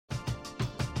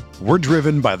We're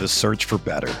driven by the search for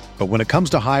better. But when it comes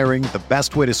to hiring, the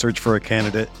best way to search for a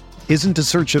candidate isn't to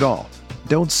search at all.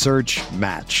 Don't search,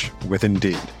 match with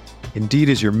Indeed. Indeed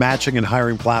is your matching and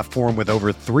hiring platform with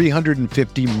over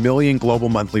 350 million global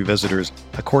monthly visitors,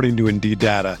 according to Indeed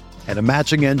data, and a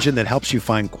matching engine that helps you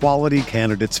find quality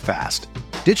candidates fast.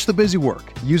 Ditch the busy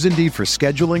work. Use Indeed for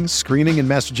scheduling, screening, and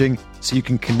messaging so you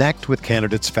can connect with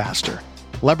candidates faster.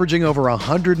 Leveraging over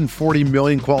 140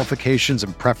 million qualifications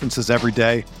and preferences every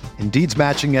day, Indeed's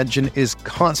matching engine is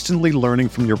constantly learning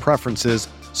from your preferences,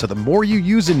 so the more you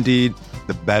use Indeed,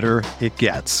 the better it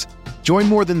gets. Join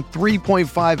more than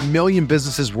 3.5 million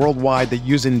businesses worldwide that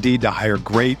use Indeed to hire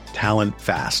great talent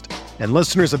fast. And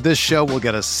listeners of this show will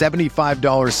get a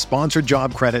 $75 sponsored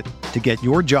job credit to get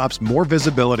your jobs more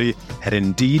visibility at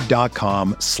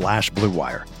Indeed.com/Blue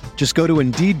Wire. Just go to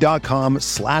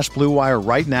Indeed.com/Blue Wire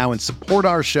right now and support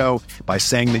our show by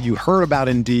saying that you heard about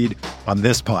Indeed on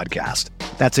this podcast.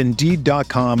 That's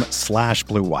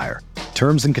Indeed.com/Blue Wire.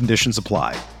 Terms and conditions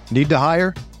apply. Need to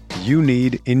hire? You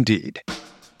need Indeed.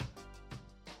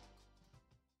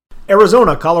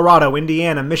 Arizona, Colorado,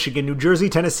 Indiana, Michigan, New Jersey,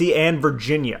 Tennessee, and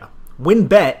Virginia.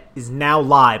 WynnBET is now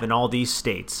live in all these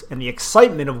states, and the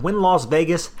excitement of Wynn Las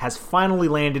Vegas has finally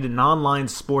landed in online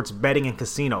sports betting and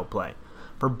casino play.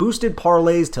 For boosted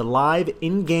parlays to live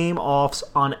in-game offs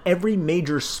on every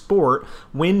major sport,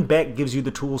 WynnBET gives you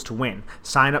the tools to win.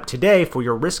 Sign up today for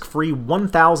your risk-free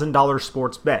 $1,000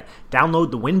 sports bet. Download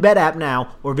the WynnBET app now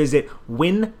or visit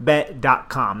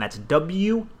wynnbet.com. That's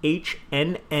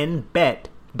WHNN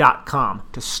bet.com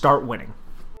to start winning.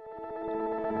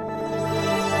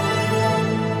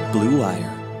 Blue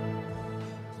Wire.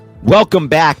 Welcome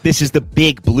back. This is the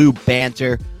Big Blue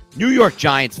Banter New York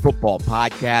Giants football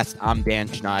podcast. I'm Dan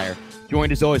Schneier,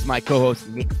 joined as always my co-host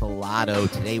Nick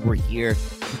Filato. Today we're here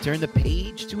to turn the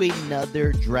page to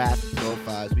another draft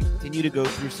profile as we continue to go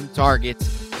through some targets,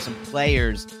 some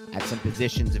players at some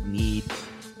positions of need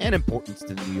and importance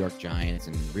to the New York Giants.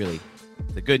 And really,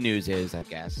 the good news is, I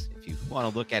guess, if you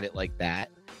want to look at it like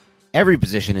that, every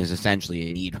position is essentially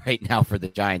a need right now for the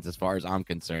Giants as far as I'm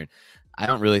concerned. I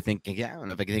don't know if I can think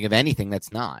of anything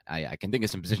that's not. I can think of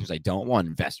some positions I don't want to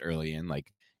invest early in,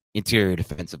 like interior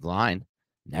defensive line.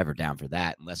 Never down for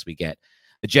that unless we get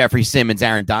a Jeffrey Simmons,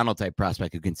 Aaron Donald type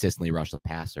prospect who consistently rush the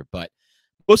passer. But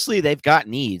mostly they've got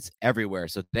needs everywhere.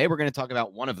 So today we're going to talk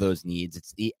about one of those needs.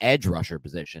 It's the edge rusher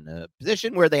position, a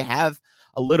position where they have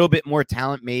a little bit more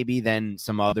talent maybe than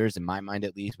some others, in my mind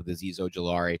at least, with Azeez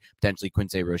Ojulari, potentially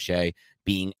Quincy Roche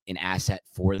being an asset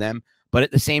for them. But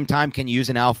at the same time, can use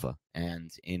an alpha.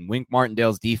 And in Wink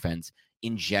Martindale's defense,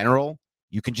 in general,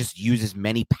 you can just use as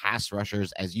many pass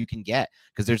rushers as you can get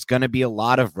because there's going to be a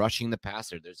lot of rushing the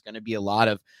passer. There's going to be a lot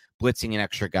of blitzing an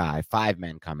extra guy, 5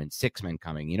 men coming, 6 men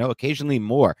coming, occasionally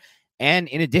more. And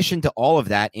in addition to all of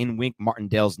that, in Wink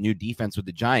Martindale's new defense with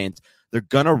the Giants, they're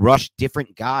going to rush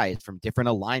different guys from different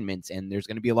alignments. And there's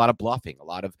going to be a lot of bluffing, a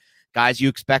lot of guys you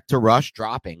expect to rush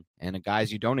dropping and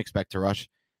guys you don't expect to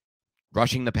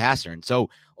rushing the passer. And so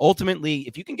ultimately,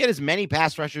 if you can get as many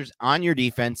pass rushers on your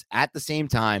defense at the same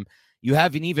time, you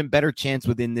have an even better chance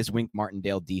within this Wink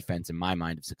Martindale defense, in my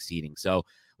mind, of succeeding. So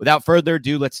without further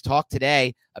ado, let's talk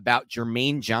today about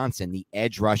Jermaine Johnson, the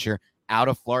edge rusher out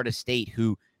of Florida State,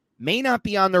 who may not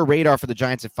be on their radar for the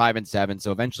Giants at 5-7.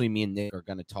 So eventually me and Nick are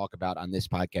going to talk about on this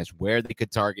podcast where they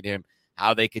could target him,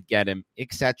 how they could get him,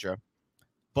 etc.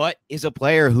 But is a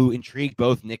player who intrigued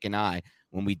both Nick and I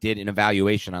when we did an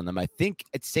evaluation on them. I think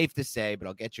it's safe to say, but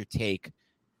I'll get your take,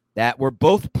 that we're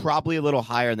both probably a little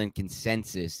higher than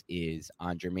consensus is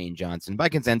on Jermaine Johnson. By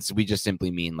consensus, we just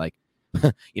simply mean like,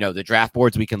 the draft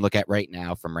boards we can look at right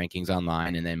now from Rankings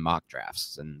Online and then mock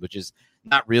drafts, and which is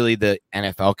not really the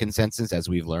NFL consensus, as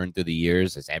we've learned through the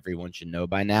years, as everyone should know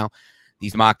by now.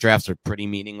 These mock drafts are pretty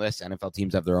meaningless. NFL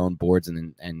teams have their own boards,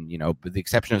 and with the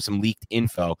exception of some leaked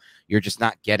info, you're just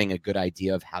not getting a good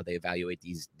idea of how they evaluate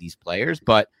these players.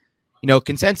 But,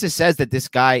 consensus says that this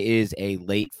guy is a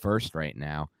late first right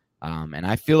now. And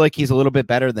I feel like he's a little bit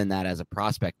better than that as a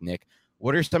prospect, Nick.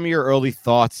 What are some of your early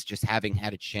thoughts just having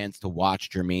had a chance to watch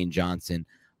Jermaine Johnson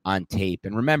on tape?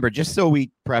 And remember, just so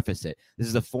we preface it, this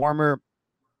is a former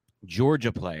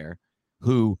Georgia player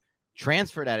who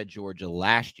transferred out of Georgia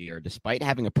last year, despite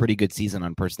having a pretty good season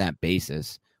on per snap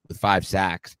basis with 5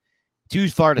 sacks, to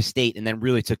Florida State, and then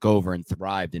really took over and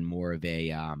thrived in more of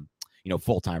a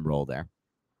full-time role there.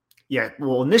 Yeah,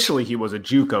 well, initially he was a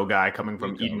JUCO guy coming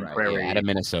from Eden Prairie. Out of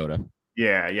Minnesota.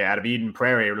 Yeah, out of Eden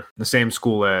Prairie, the same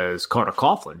school as Carter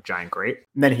Coughlin, giant great.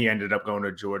 And then he ended up going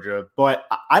to Georgia. But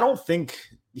I don't think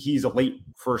he's a late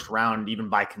first round, even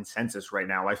by consensus right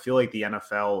now. I feel like the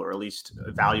NFL, or at least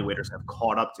evaluators, have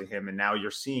caught up to him, and now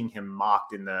you're seeing him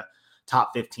mocked in the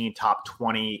top 15, top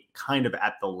 20, kind of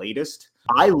at the latest.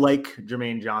 I like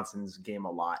Jermaine Johnson's game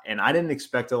a lot, and I didn't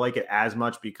expect to like it as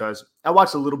much because I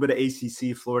watched a little bit of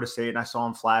ACC, Florida State, and I saw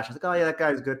him flash. I was like, oh, yeah, that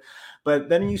guy's good. But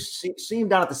then you see him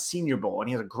down at the Senior Bowl, and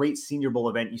he has a great Senior Bowl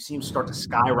event. You see him start to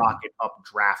skyrocket up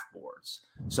draft boards.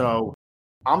 So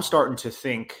I'm starting to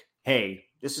think, hey,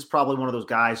 this is probably one of those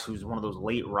guys who's one of those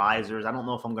late risers. I don't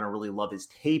know if I'm going to really love his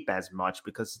tape as much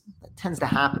because that tends to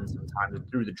happen sometimes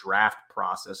through the draft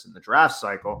process and the draft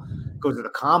cycle. Goes to the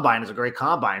combine, is a great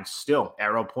combine, still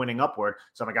arrow pointing upward.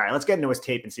 So I'm like, all right, let's get into his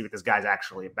tape and see what this guy's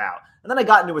actually about. And then I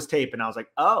got into his tape and I was like,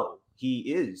 oh, he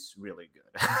is really good.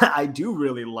 I do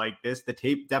really like this. The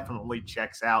tape definitely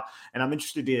checks out. And I'm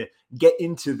interested to get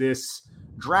into this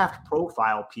draft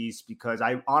profile piece because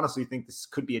I honestly think this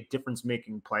could be a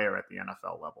difference-making player at the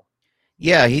NFL level.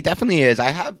 Yeah, he definitely is.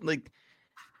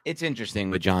 It's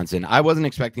interesting with Johnson. I wasn't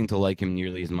expecting to like him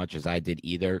nearly as much as I did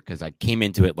either because I came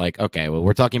into it like, okay, well,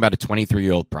 we're talking about a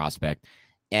 23-year-old prospect.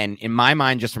 And in my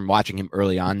mind, just from watching him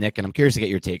early on, Nick, and I'm curious to get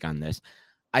your take on this,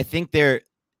 I think there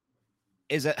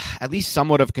is at least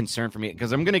somewhat of concern for me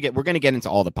because we're going to get into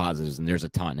all the positives, and there's a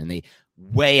ton, and they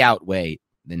way outweigh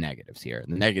the negatives here.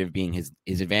 The negative being his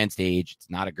advanced age. It's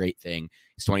not a great thing.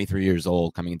 He's 23 years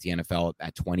old, coming into the NFL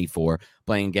at 24,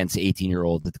 playing against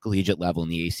 18-year-old at the collegiate level in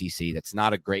the ACC. That's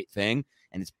not a great thing.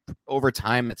 And it's over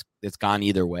time, it's gone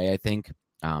either way, I think.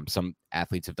 Some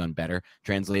athletes have done better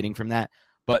translating from that.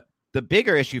 But the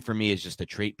bigger issue for me is just a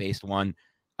trait-based one,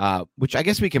 which I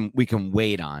guess we can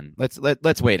wait on. Let's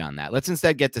wait on that. Let's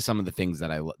instead get to some of the things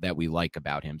that we like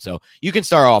about him. So you can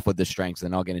start off with the strengths,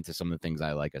 and I'll get into some of the things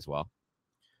I like as well.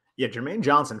 Yeah, Jermaine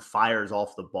Johnson fires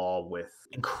off the ball with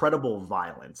incredible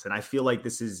violence. And I feel like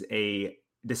this is a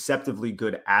deceptively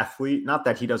good athlete. Not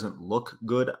that he doesn't look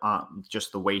good,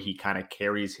 just the way he kind of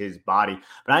carries his body.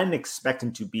 But I didn't expect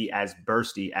him to be as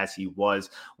bursty as he was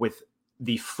with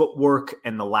the footwork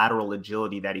and the lateral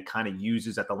agility that he kind of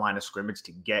uses at the line of scrimmage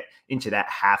to get into that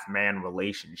half-man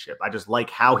relationship. I just like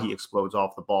how he explodes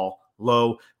off the ball.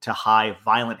 Low to high,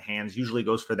 violent hands, usually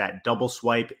goes for that double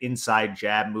swipe, inside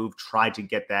jab move, try to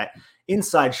get that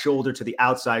inside shoulder to the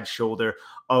outside shoulder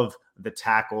of the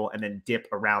tackle and then dip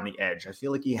around the edge. I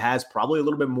feel like he has probably a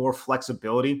little bit more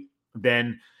flexibility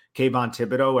than Kayvon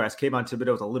Thibodeaux, whereas Kayvon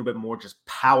Thibodeaux is a little bit more just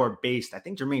power-based. I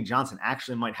think Jermaine Johnson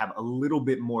actually might have a little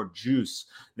bit more juice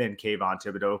than Kayvon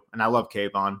Thibodeaux. And I love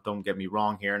Kayvon, don't get me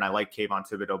wrong here, and I like Kayvon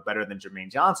Thibodeaux better than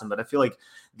Jermaine Johnson, but I feel like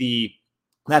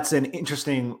that's an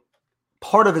interesting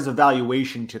part of his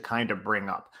evaluation to kind of bring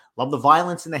up. Love the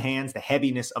violence in the hands, the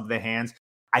heaviness of the hands.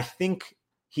 I think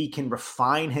he can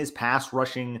refine his pass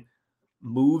rushing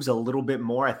moves a little bit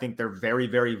more. I think they're very,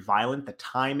 very violent. The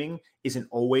timing isn't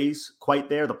always quite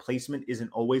there. The placement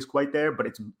isn't always quite there, but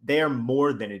it's there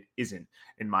more than it isn't,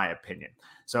 in my opinion.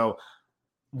 So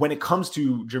when it comes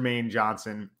to Jermaine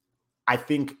Johnson, I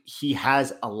think he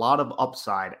has a lot of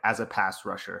upside as a pass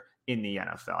rusher in the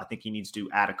NFL. I think he needs to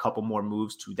add a couple more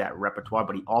moves to that repertoire,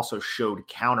 but he also showed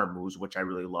counter moves, which I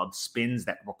really loved, spins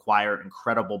that require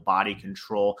incredible body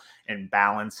control and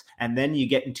balance. And then you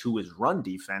get into his run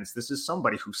defense. This is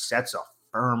somebody who sets a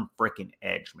firm freaking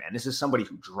edge, man. This is somebody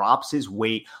who drops his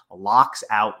weight, locks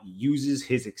out, uses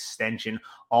his extension,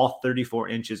 all 34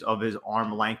 inches of his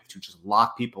arm length to just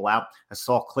lock people out. I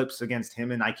saw clips against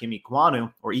him and Ikem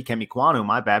Ekwonu,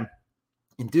 my bad.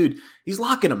 And dude, he's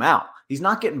locking him out. He's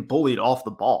not getting bullied off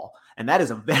the ball. And that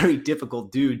is a very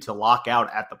difficult dude to lock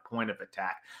out at the point of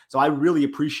attack. So I really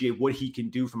appreciate what he can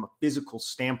do from a physical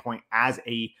standpoint as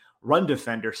a run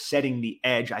defender, setting the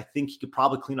edge. I think he could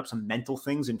probably clean up some mental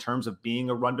things in terms of being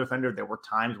a run defender. There were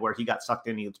times where he got sucked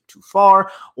in either too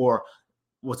far or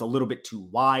was a little bit too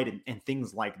wide and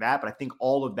things like that. But I think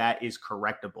all of that is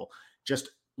correctable. Just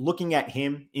looking at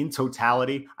him in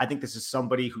totality, I think this is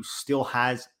somebody who still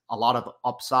has a lot of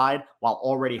upside while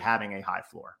already having a high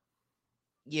floor.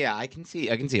 Yeah, I can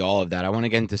see all of that. I want to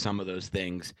get into some of those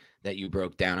things that you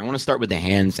broke down. I want to start with the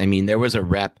hands. I mean, there was a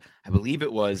rep, I believe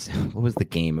it was, what was the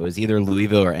game? It was either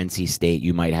Louisville or NC State.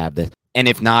 You might have this. And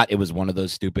if not, it was one of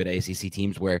those stupid ACC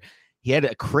teams where he had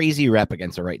a crazy rep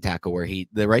against a right tackle where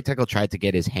the right tackle tried to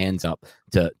get his hands up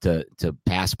to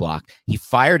pass block. He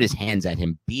fired his hands at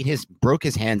him, broke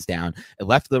his hands down, and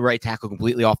left the right tackle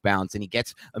completely off balance. And he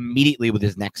gets immediately with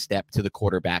his next step to the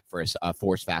quarterback for a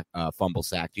forced fumble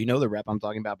sack. Do you know the rep I'm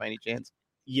talking about by any chance?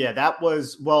 Yeah, that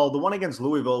was, the one against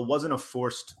Louisville wasn't a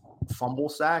forced fumble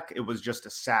sack. It was just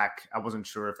a sack. I wasn't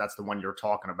sure if that's the one you're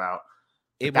talking about.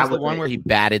 It was the one where he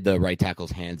batted the right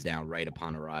tackle's hands down right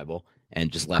upon arrival.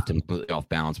 and just left him completely off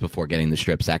balance before getting the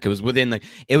strip sack. It was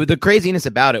the craziness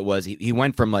about it was he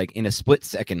went from like in a split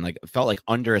second, like it felt like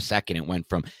under a second. It went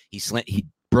from he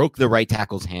broke the right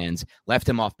tackle's hands, left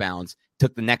him off balance,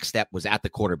 took the next step, was at the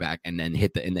quarterback, and then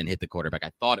hit the quarterback.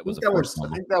 I thought it was I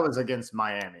think that was against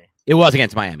Miami. It was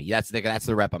against Miami. That's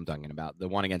the rep I'm talking about. The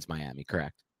one against Miami,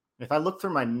 correct. If I look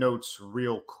through my notes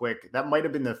real quick, that might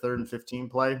have been the 3rd and 15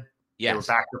 play. Yes. They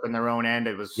were backed up in their own end.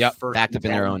 It was first backed up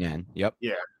in their own end. Yep.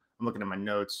 Yeah. I'm looking at my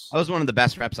notes. That was one of the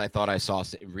best reps I thought I saw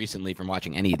recently from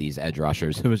watching any of these edge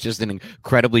rushers. It was just an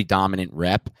incredibly dominant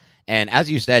rep. And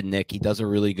as you said, Nick, he does a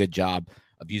really good job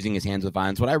of using his hands with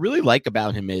violence. What I really like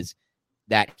about him is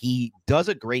that he does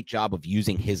a great job of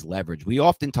using his leverage. We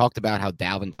often talked about how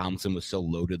Dalvin Tomlinson was so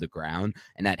low to the ground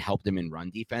and that helped him in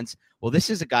run defense. Well, this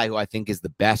is a guy who I think is the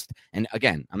best. And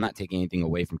again, I'm not taking anything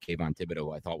away from Kayvon Thibodeau,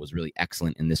 who I thought was really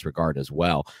excellent in this regard as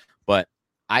well. But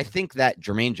I think that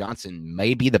Jermaine Johnson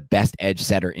may be the best edge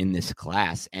setter in this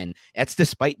class. And that's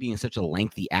despite being such a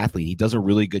lengthy athlete. He does a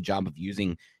really good job of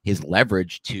using his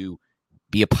leverage to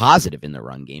be a positive in the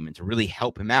run game and to really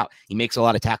help him out. He makes a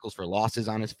lot of tackles for losses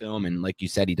on his film. And like you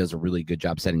said, he does a really good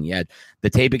job setting the edge. The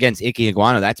tape against Ike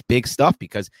Iguana, that's big stuff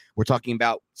because we're talking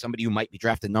about somebody who might be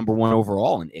drafted number 1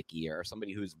 overall in Ike or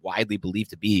somebody who's widely believed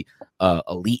to be an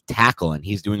elite tackle. And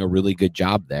he's doing a really good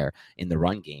job there in the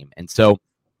run game. And so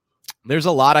there's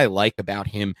a lot I like about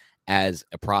him as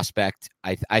a prospect.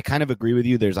 I kind of agree with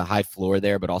you. There's a high floor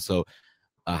there, but also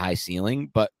a high ceiling,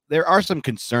 but there are some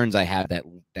concerns I have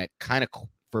that kind of,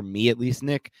 for me at least,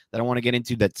 Nick, that I want to get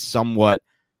into that somewhat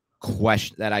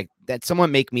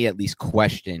make me at least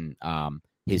question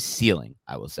his ceiling,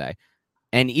 I will say.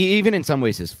 And even in some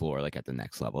ways his floor, like at the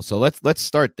next level. So let's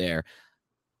start there.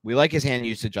 We like his hand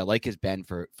usage. I like his bend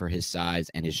for his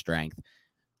size and his strength.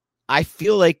 I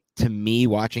feel like, to me,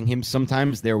 watching him,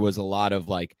 sometimes there was a lot of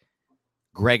like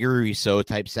Gregory Rousseau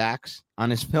type sacks on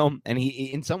his film. And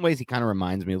he, in some ways, he kind of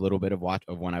reminds me a little bit of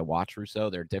when I watch Rousseau.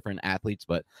 They're different athletes,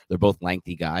 but they're both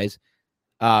lengthy guys.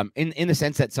 In the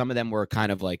sense that some of them were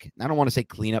kind of like, I don't want to say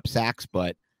cleanup sacks,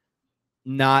 but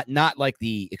not like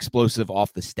the explosive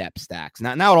off the step stacks.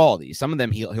 Not all of these. Some of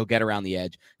them he'll get around the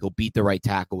edge, he'll beat the right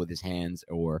tackle with his hands,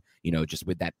 or just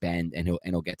with that bend, and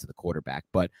he'll get to the quarterback.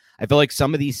 But I feel like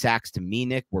some of these sacks, to me,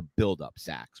 Nick, were build up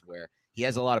sacks where he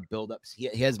has a lot of buildups. He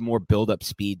has more buildup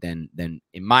speed than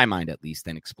in my mind, at least,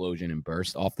 than explosion and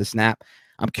burst off the snap.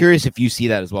 I'm curious if you see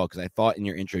that as well, because I thought in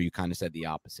your intro you kind of said the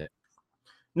opposite.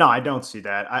 No, I don't see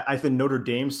that. I think Notre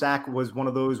Dame sack was one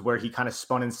of those where he kind of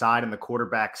spun inside and the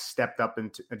quarterback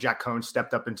Jack Cohn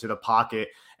stepped up into the pocket,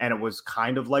 and it was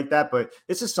kind of like that. But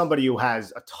this is somebody who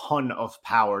has a ton of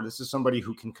power. This is somebody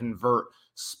who can convert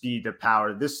speed to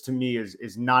power. This, to me,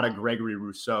 is not a Gregory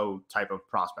Rousseau type of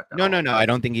prospect. No. I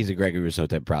don't think he's a Gregory Rousseau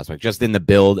type prospect. Just in the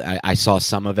build, I saw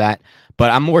some of that.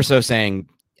 But I'm more so saying,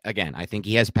 again, I think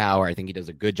he has power. I think he does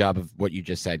a good job of what you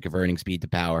just said, converting speed to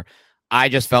power. I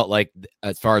just felt like,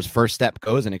 as far as first step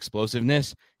goes and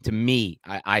explosiveness, to me,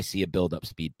 I see a build-up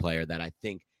speed player that I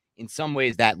think in some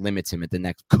ways that could limit him at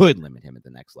the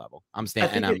next level. I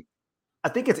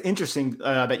think it's interesting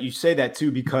that you say that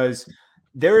too, because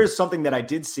there is something that I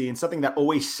did see and something that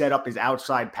always set up his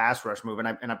outside pass rush move. And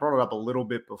I brought it up a little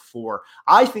bit before.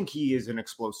 I think he is an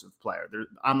explosive player.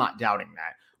 I'm not doubting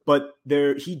that, but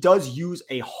he does use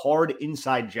a hard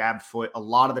inside jab foot a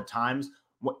lot of the times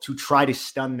to try to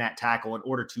stun that tackle in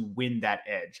order to win that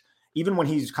edge. Even when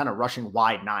he's kind of rushing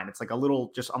wide 9, it's like a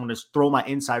little, I'm going to throw my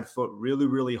inside foot really,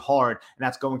 really hard. And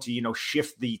that's going to,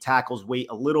 shift the tackle's weight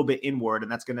a little bit inward.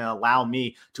 And that's going to allow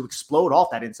me to explode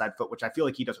off that inside foot, which I feel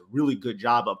like he does a really good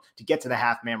job of, to get to the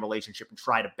half-man relationship and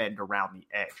try to bend around the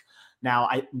edge. Now,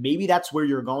 maybe that's where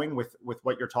you're going with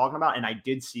what you're talking about. And I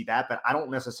did see that, but I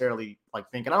don't necessarily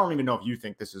think, and I don't even know if you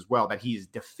think this as well, that he is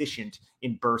deficient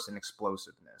in burst and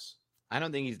explosiveness. I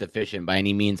don't think he's deficient by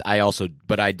any means.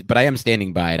 But I am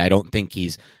standing by it. I don't think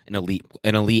he's an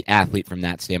elite athlete from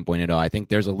that standpoint at all. I think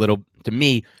there's a little, to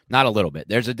me, not a little bit.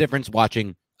 There's a difference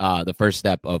watching the first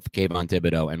step of Kayvon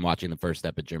Thibodeau and watching the first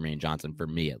step of Jermaine Johnson, for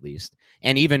me at least.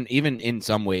 And even in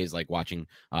some ways, like watching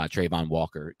Trayvon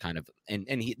Walker, kind of, and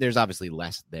there's obviously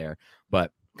less there,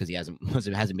 but because he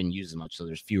hasn't been used as much, so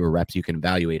there's fewer reps you can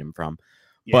evaluate him from.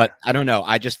 Yeah. But I don't know.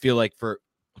 I just feel like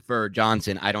for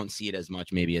Johnson, I don't see it as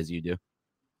much maybe as you do.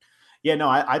 Yeah, no,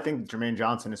 I think Jermaine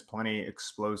Johnson is plenty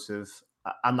explosive.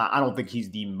 I don't think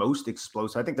he's the most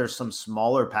explosive. I think there's some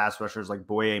smaller pass rushers like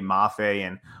Boye Mafe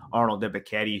and Arnold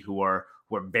Ebiketie who are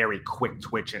very quick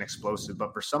twitch and explosive.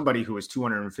 But for somebody who is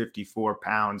 254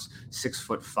 pounds,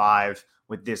 6'5",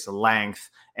 with this length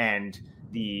and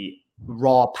the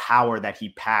raw power that he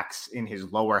packs in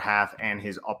his lower half and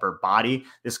his upper body,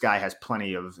 this guy has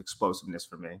plenty of explosiveness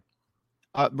for me.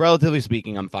 Relatively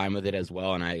speaking, I'm fine with it as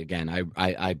well. And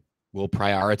I will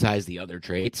prioritize the other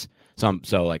traits.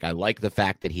 So like, I like the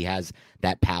fact that he has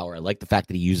that power. I like the fact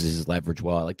that he uses his leverage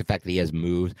well. I like the fact that he has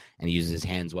moves and he uses his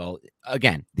hands well.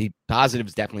 Again, the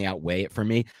positives definitely outweigh it for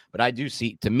me, but I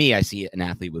see an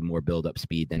athlete with more build up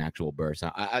speed than actual burst.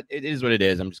 It is what it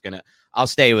is. I'll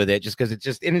stay with it just because it's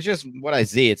just what I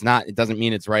see. It doesn't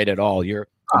mean it's right at all. You're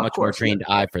a much more trained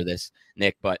eye for this,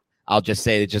 Nick, but I'll just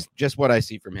say just what I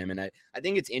see from him. And I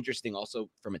think it's interesting also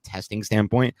from a testing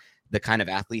standpoint, the kind of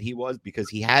athlete he was, because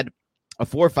he had a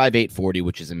 4.58 40,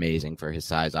 which is amazing for his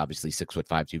size, obviously 6'5",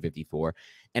 254,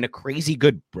 and a crazy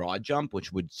good broad jump,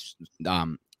 which would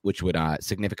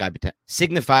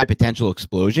signify potential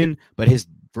explosion, but his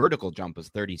vertical jump was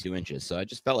 32 inches. So I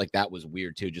just felt like that was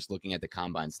weird too, just looking at the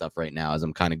combine stuff right now as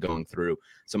I'm kind of going through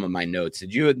some of my notes.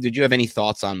 Did you have any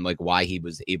thoughts on like why he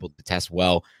was able to test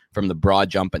well from the broad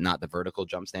jump but not the vertical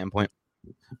jump standpoint?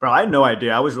 Bro, I had no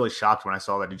idea. I was really shocked when I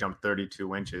saw that he jumped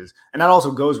 32 inches. And that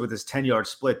also goes with his 10-yard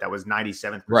split that was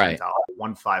 97th percentile,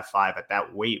 155 at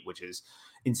that weight, which is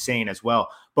insane as well.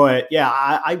 But yeah,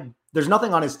 I there's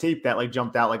nothing on his tape that like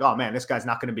jumped out like, oh man, this guy's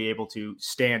not going to be able to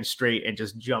stand straight and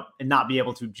just jump and not be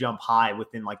able to jump high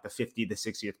within like the 50 to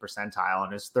 60th percentile.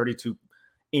 And his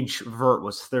 32-inch vert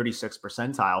was 36th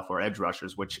percentile for edge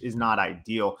rushers, which is not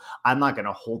ideal. I'm not going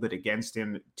to hold it against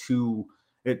him to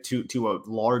a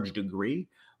large degree,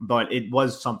 but it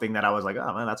was something that I was like,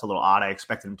 oh man, that's a little odd. I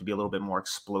expected him to be a little bit more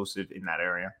explosive in that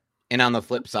area. And on the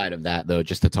flip side of that, though,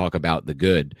 just to talk about the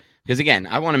good, because again,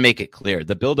 I want to make it clear,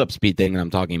 the build-up speed thing that I'm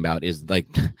talking about is like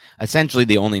essentially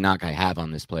the only knock I have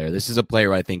on this player. This is a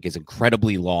player I think is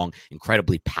incredibly long,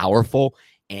 incredibly powerful,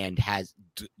 and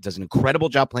does an incredible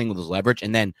job playing with his leverage.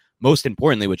 And then most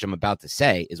importantly, which I'm about to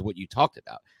say, is what you talked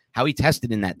about, how he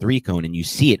tested in that 3-cone, and you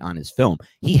see it on his film.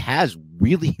 He has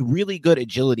really, really good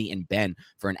agility and bend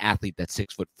for an athlete that's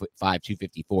 6'5",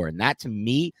 254. And that to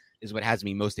me is what has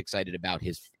me most excited about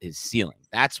his ceiling.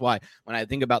 That's why when I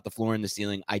think about the floor and the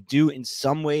ceiling, I do in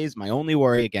some ways, my only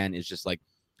worry again is just like,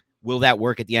 will that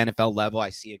work at the NFL level?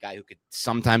 I see a guy who could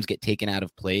sometimes get taken out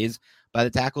of plays by the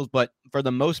tackles, but for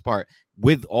the most part,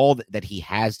 with all that he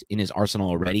has in his arsenal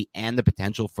already and the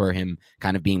potential for him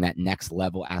kind of being that next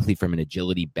level athlete from an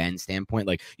agility bend standpoint,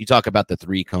 like you talk about the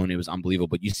 3-cone, it was unbelievable,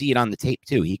 but you see it on the tape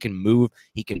too. He can move,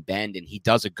 he can bend, and he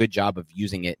does a good job of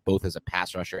using it both as a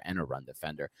pass rusher and a run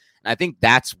defender. And I think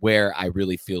that's where I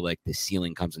really feel like the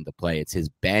ceiling comes into play. It's his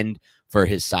bend for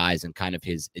his size and kind of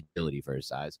his agility for his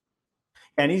size.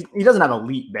 And he doesn't have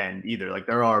elite bend either. Like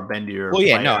there are bendier. Well,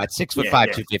 yeah, players. No, at 6'5",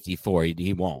 254,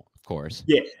 he won't, of course.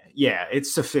 Yeah,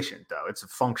 it's sufficient though. It's a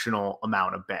functional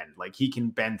amount of bend. Like he can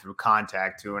bend through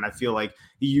contact too, and I feel like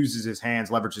he uses his hands,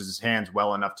 leverages his hands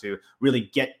well enough to really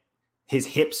get his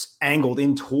hips angled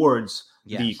in towards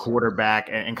the quarterback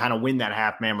and kind of win that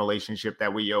half-man relationship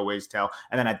that we always tell.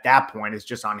 And then at that point, it's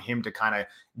just on him to kind of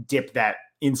dip that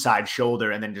inside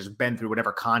shoulder and then just bend through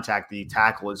whatever contact the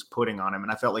tackle is putting on him.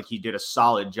 And I felt like he did a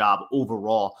solid job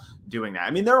overall doing that.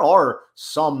 I mean, there are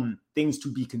some things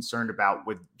to be concerned about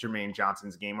with Jermaine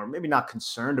Johnson's game, or maybe not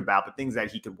concerned about, but things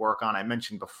that he could work on. I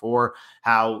mentioned before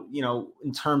how,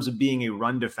 in terms of being a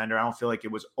run defender, I don't feel like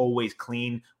it was always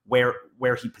clean where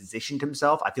he positioned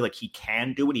himself. I feel like he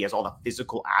can do it. He has all the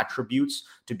physical attributes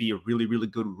to be a really, really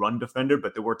good run defender,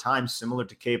 but there were times similar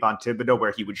to Kayvon Thibodeau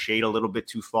where he would shade a little bit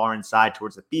too far inside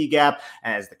towards the B gap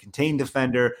as the contained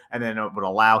defender, and then it would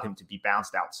allow him to be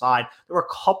bounced outside. There were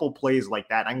a couple plays like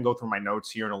that. I can go through my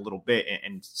notes here in a little bit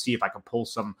and see if I can pull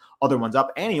some other ones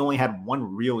up. And he only had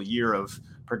one real year of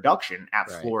production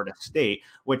at Florida State,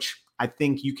 which I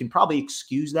think you can probably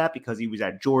excuse that because he was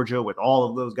at Georgia with all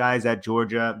of those guys at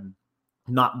Georgia.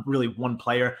 Not really one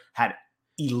player had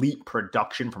elite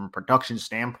production from a production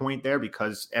standpoint there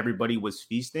because everybody was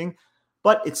feasting.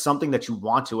 But it's something that you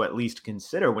want to at least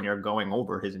consider when you're going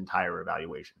over his entire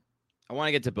evaluation. I want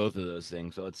to get to both of those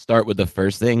things. So let's start with the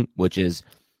first thing, which is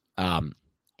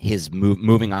his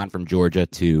moving on from Georgia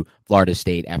to Florida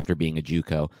State after being a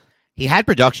JUCO. He had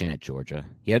production at Georgia.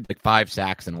 He had like 5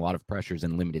 sacks and a lot of pressures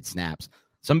and limited snaps.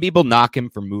 Some people knock him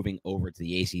for moving over to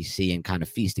the ACC and kind of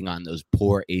feasting on those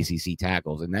poor ACC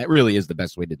tackles. And that really is the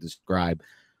best way to describe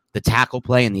the tackle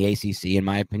play in the ACC. In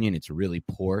my opinion, it's really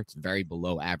poor. It's very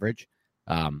below average.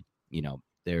 I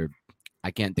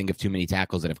can't think of too many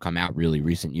tackles that have come out really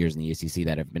recent years in the ACC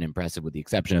that have been impressive, with the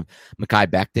exception of Mekhi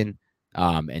Becton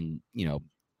and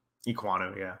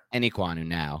Ekwonu, yeah. And Ekwonu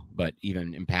now, but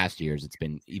even in past years, it's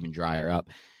been even drier up.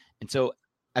 And so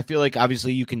I feel like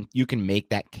obviously you can make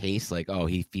that case like, oh,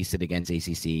 he feasted against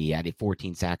ACC, he had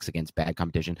 14 sacks against bad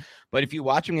competition. But if you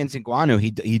watch him against Iguanu,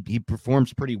 he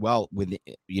performs pretty well with,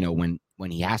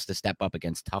 when he has to step up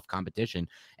against tough competition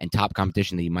and top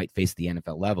competition that he might face at the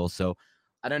NFL level. So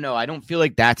I don't know. I don't feel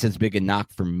like that's as big a knock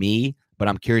for me, but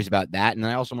I'm curious about that. And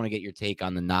I also want to get your take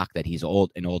on the knock that he's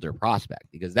an older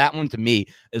prospect, because that one to me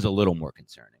is a little more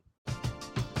concerning.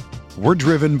 We're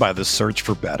driven by the search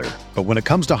for better. But when it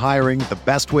comes to hiring, the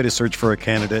best way to search for a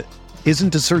candidate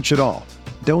isn't to search at all.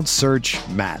 Don't search,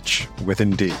 match with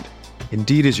Indeed.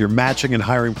 Indeed is your matching and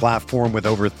hiring platform with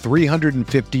over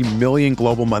 350 million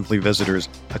global monthly visitors,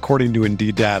 according to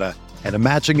Indeed data, and a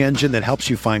matching engine that helps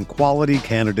you find quality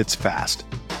candidates fast.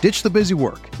 Ditch the busy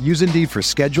work. Use Indeed for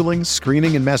scheduling,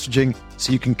 screening, and messaging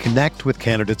so you can connect with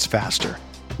candidates faster.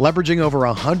 Leveraging over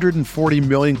 140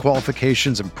 million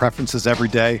qualifications and preferences every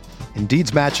day,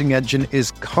 Indeed's matching engine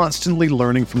is constantly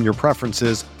learning from your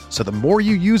preferences, so the more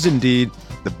you use Indeed,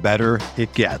 the better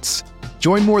it gets.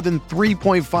 Join more than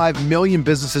 3.5 million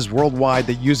businesses worldwide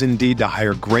that use Indeed to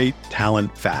hire great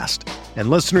talent fast. And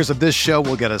listeners of this show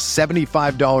will get a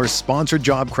 $75 sponsored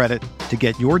job credit to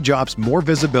get your jobs more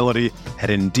visibility at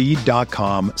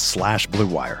Indeed.com/Blue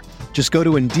Wire. Just go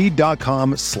to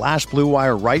Indeed.com/Blue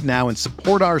Wire right now and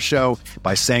support our show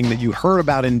by saying that you heard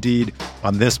about Indeed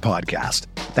on this podcast.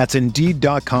 That's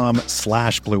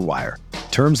Indeed.com/Blue Wire.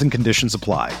 Terms and conditions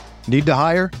apply. Need to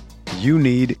hire? You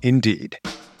need Indeed.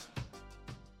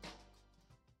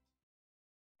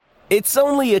 It's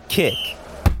only a kick,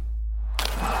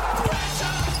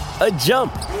 a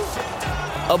jump,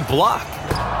 a block.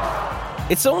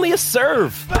 It's only a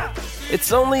serve.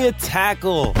 It's only a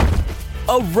tackle,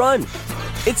 a run.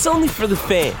 It's only for the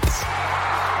fans.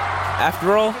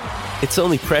 After all, it's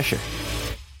only pressure.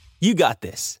 You got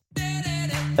this.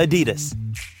 Adidas.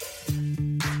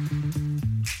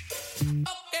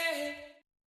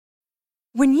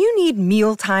 When you need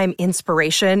mealtime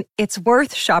inspiration, it's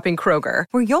worth shopping Kroger,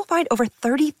 where you'll find over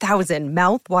 30,000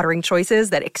 mouth-watering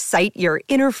choices that excite your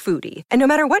inner foodie. And no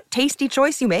matter what tasty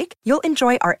choice you make, you'll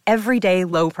enjoy our everyday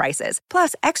low prices,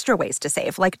 plus extra ways to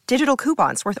save, like digital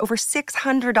coupons worth over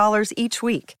 $600 each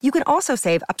week. You can also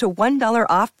save up to $1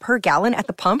 off per gallon at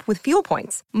the pump with fuel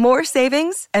points. More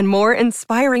savings and more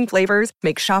inspiring flavors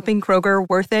make shopping Kroger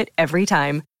worth it every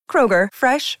time. Kroger,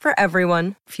 fresh for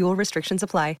everyone. Fuel restrictions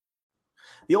apply.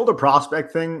 The older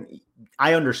prospect thing,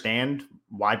 I understand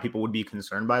why people would be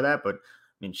concerned by that, but I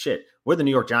mean, shit, we're the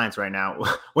New York Giants right now.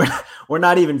 We're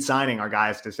not even signing our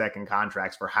guys to second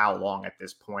contracts for how long at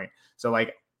this point. So,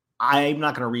 like, I'm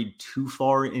not going to read too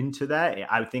far into that.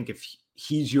 I think if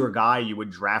he's your guy, you would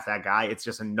draft that guy. It's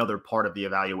just another part of the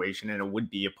evaluation, and it would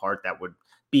be a part that would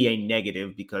be a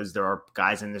negative because there are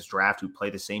guys in this draft who play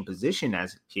the same position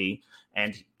as he,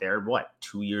 and they're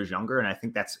 2 years younger. And I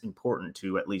think that's important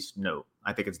to at least note.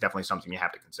 I think it's definitely something you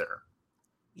have to consider.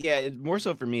 Yeah, more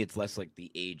so for me, it's less like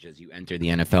the age as you enter the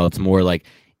NFL. It's more like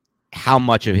how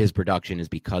much of his production is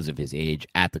because of his age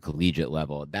at the collegiate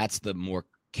level. That's the more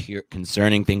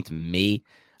concerning thing to me.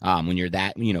 When you're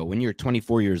when you're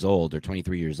 24 years old or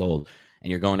 23 years old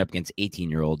and you're going up against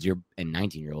 18-year-olds and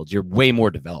 19-year-olds, you're way more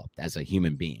developed as a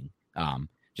human being,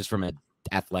 just from an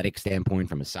athletic standpoint,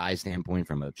 from a size standpoint,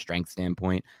 from a strength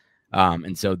standpoint.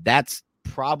 And so that's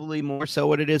probably more so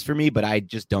what it is for me, but I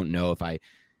just don't know if I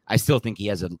still think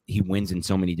he wins in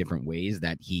so many different ways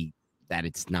that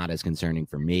it's not as concerning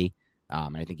for me.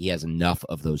 And I think he has enough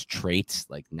of those traits,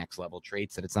 like next level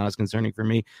traits, that it's not as concerning for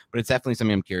me, but it's definitely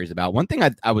something I'm curious about. One thing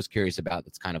I was curious about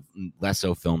that's kind of less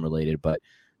so film related, but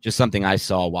just something I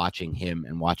saw watching him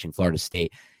and watching Florida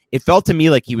State. It felt to me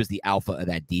like he was the alpha of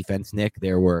that defense, Nick.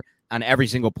 There were on every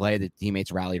single play the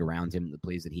teammates rallied around him, the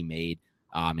plays that he made.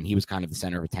 And he was kind of the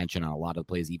center of attention on a lot of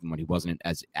the plays, even when he wasn't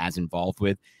as involved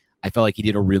with. I felt like he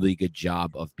did a really good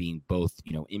job of being both,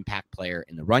 impact player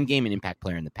in the run game and impact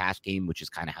player in the pass game, which is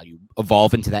kind of how you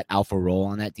evolve into that alpha role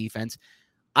on that defense.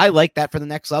 I like that for the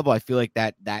next level. I feel like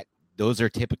that those are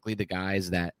typically the guys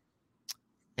that,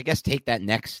 I guess, take that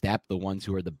next step, the ones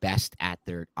who are the best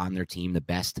on their team, the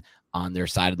best on their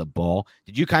side of the ball.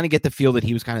 Did you kind of get the feel that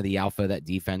he was kind of the alpha of that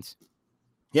defense?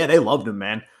 Yeah, they loved him,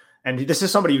 man. And this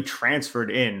is somebody who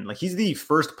transferred in. Like, he's the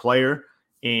first player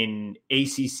in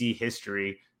ACC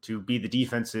history to be the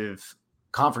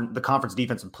conference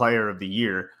defensive player of the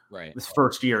year His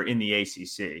first year in the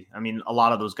ACC. I mean, a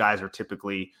lot of those guys are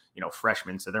typically,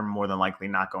 freshmen, so they're more than likely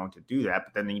not going to do that.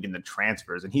 But then even the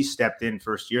transfers, and he stepped in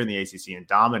first year in the ACC and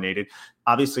dominated.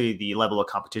 Obviously, the level of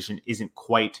competition isn't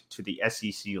quite to the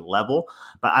SEC level,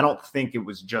 but I don't think it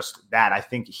was just that. I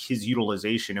think his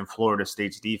utilization in Florida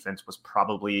State's defense was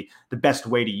probably the best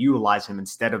way to utilize him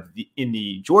instead of in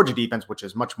the Georgia defense, which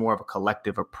is much more of a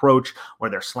collective approach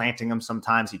where they're slanting him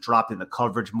sometimes. He dropped in the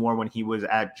coverage more when he was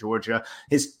at Georgia.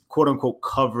 His quote unquote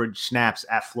coverage snaps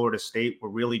at Florida State were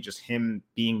really just him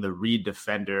being the read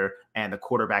defender and the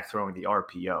quarterback throwing the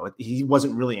RPO. He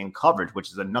wasn't really in coverage,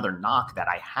 which is another knock that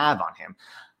I have on him.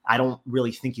 I don't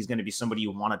really think he's going to be somebody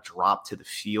you want to drop to the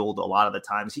field a lot of the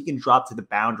times. He can drop to the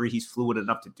boundary. He's fluid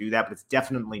enough to do that, but it's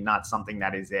definitely not something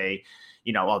that is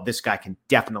this guy can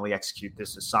definitely execute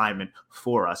this assignment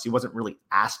for us. He wasn't really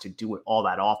asked to do it all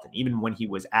that often, even when he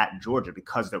was at Georgia,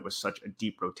 because there was such a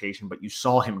deep rotation, but you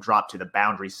saw him drop to the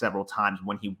boundary several times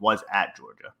when he was at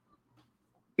Georgia.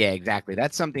 Yeah, exactly.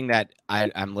 That's something that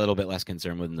I'm a little bit less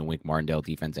concerned with in the Wink Martindale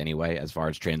defense anyway, as far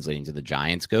as translating to the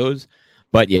Giants goes.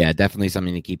 But yeah, definitely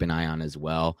something to keep an eye on as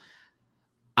well.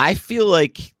 I feel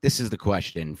like this is the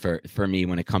question for me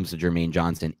when it comes to Jermaine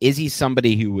Johnson. Is he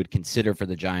somebody who would consider for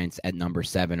the Giants at number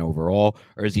 7 overall,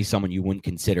 or is he someone you wouldn't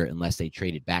consider unless they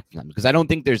traded back from them? Because I don't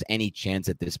think there's any chance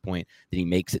at this point that he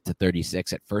makes it to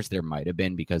 36. At first, there might have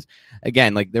been because,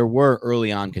 again, there were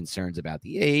early on concerns about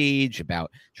the age,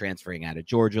 about transferring out of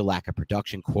Georgia, lack of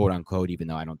production, quote unquote, even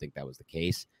though I don't think that was the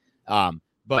case.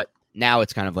 But now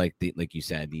it's kind of like you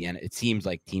said, it seems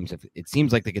like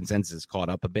the consensus is caught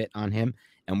up a bit on him,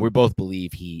 and we both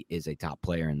believe he is a top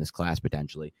player in this class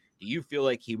potentially. Do you feel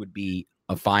like he would be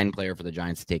a fine player for the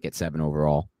Giants to take at 7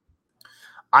 overall?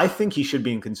 I think he should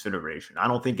be in consideration. I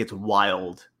don't think it's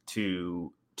wild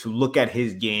to look at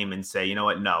his game and say, you know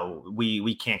what, no,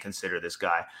 we can't consider this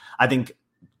guy. I think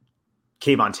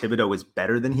Kayvon Thibodeau is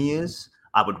better than he is.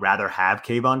 I would rather have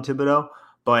Kayvon Thibodeau.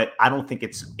 But I don't think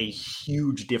it's a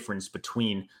huge difference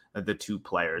between the two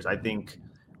players. I think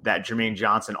that Jermaine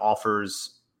Johnson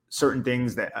offers certain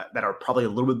things that are probably a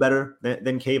little bit better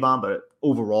than Kayvon, but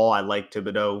overall, I like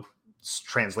Thibodeau's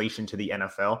translation to the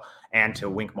NFL and to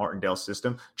Wink Martindale's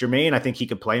system. Jermaine, I think he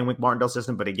could play in Wink Martindale's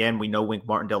system, but again, we know Wink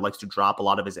Martindale likes to drop a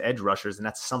lot of his edge rushers, and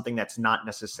that's something that's not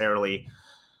necessarily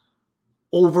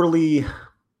overly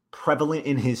prevalent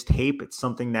in his tape. It's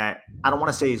something that I don't want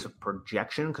to say is a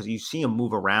projection because you see him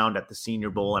move around at the Senior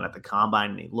Bowl and at the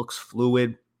Combine and he looks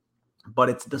fluid, but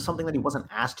it's something that he wasn't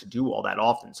asked to do all that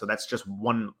often. So that's just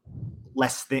one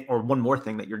less thing or one more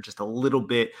thing that you're just a little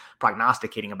bit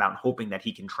prognosticating about and hoping that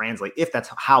he can translate if that's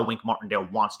how Wink Martindale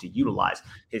wants to utilize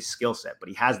his skill set. But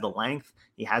he has the length,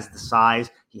 he has the size,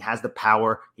 he has the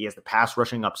power, he has the pass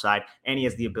rushing upside, and he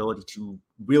has the ability to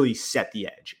really set the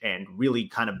edge and really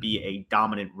kind of be a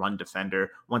dominant run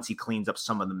defender once he cleans up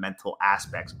some of the mental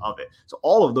aspects of it. So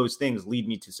all of those things lead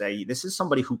me to say this is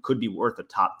somebody who could be worth a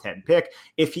top 10 pick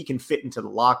if he can fit into the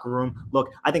locker room. Look,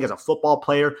 I think as a football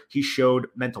player, he showed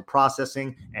mental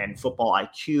processing and football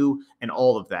IQ and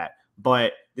all of that.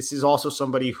 But this is also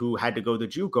somebody who had to go the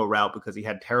JUCO route because he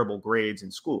had terrible grades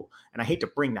in school. And I hate to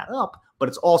bring that up, but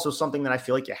it's also something that I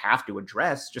feel like you have to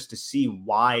address just to see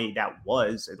why that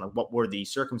was and like what were the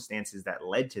circumstances that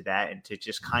led to that and to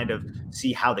just kind of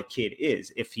see how the kid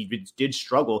is. If he did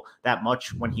struggle that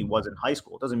much when he was in high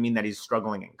school, it doesn't mean that he's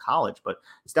struggling in college, but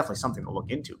it's definitely something to look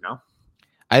into, no?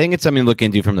 I think it's something to look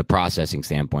into from the processing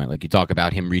standpoint. Like you talk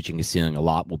about him reaching his ceiling a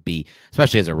lot will be,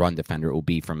 especially as a run defender, it will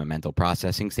be from a mental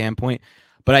processing standpoint.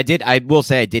 But I will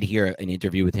say I did hear an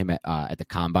interview with him at the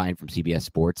Combine from CBS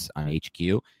Sports on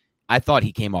HQ. I thought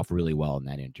he came off really well in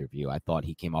that interview. I thought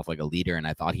he came off like a leader, and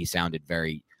I thought he sounded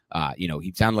very,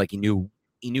 he sounded like he knew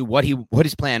what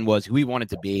his plan was, who he wanted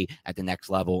to be at the next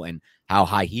level, and how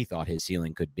high he thought his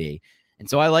ceiling could be. And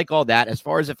so I like all that. As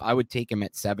far as if I would take him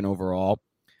at 7 overall,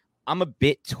 I'm a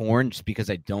bit torn just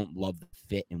because I don't love the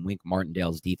fit in Wink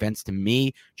Martindale's defense. To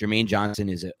me, Jermaine Johnson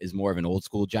is more of an old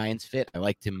school Giants fit. I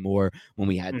liked him more when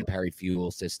we had the Perry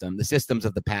Fuel system, the systems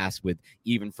of the past with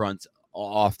even fronts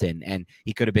often, and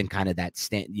he could have been kind of that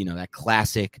that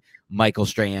classic Michael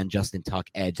Strahan, Justin Tuck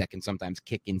edge that can sometimes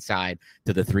kick inside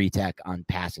to the 3-tech on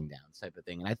passing downs type of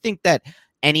thing. And I think that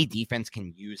any defense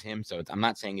can use him. So I'm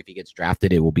not saying if he gets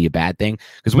drafted, it will be a bad thing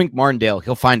because Wink Martindale,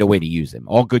 he'll find a way to use him.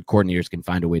 All good coordinators can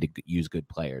find a way to use good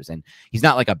players. And he's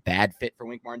not like a bad fit for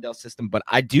Wink Martindale's system, but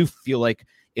I do feel like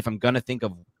if I'm going to think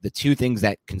of the two things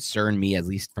that concern me, at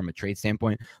least from a trade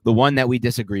standpoint, the one that we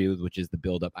disagree with, which is the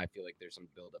buildup. I feel like there's some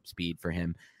buildup speed for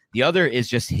him. The other is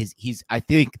just I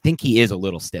think he is a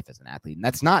little stiff as an athlete, and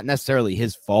that's not necessarily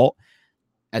his fault.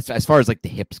 as far as like the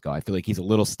hips go. I feel like he's a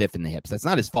little stiff in the hips. That's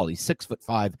not his fault. He's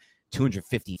 6'5",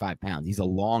 255 pounds. He's a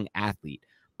long athlete.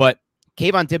 But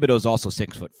Kayvon Thibodeau is also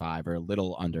 6'5" or a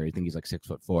little under. I think he's like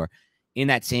 6'4", in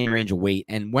that same range of weight.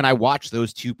 And when I watch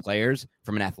those two players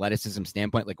from an athleticism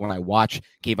standpoint, like when I watch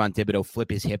Kayvon Thibodeau flip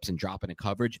his hips and drop into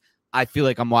coverage, I feel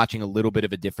like I'm watching a little bit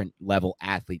of a different level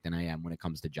athlete than I am when it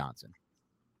comes to Johnson.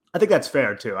 I think that's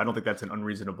fair, too. I don't think that's an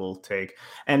unreasonable take.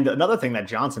 And another thing that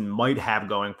Johnson might have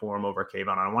going for him over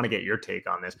Kayvon, and I want to get your take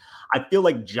on this. I feel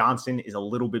like Johnson is a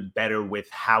little bit better with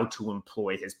how to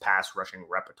employ his pass rushing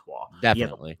repertoire.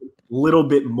 Definitely. He has a little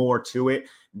bit more to it.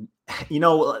 You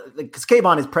know, because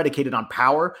Kayvon is predicated on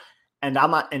power.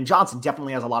 And Johnson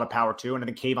definitely has a lot of power too. And I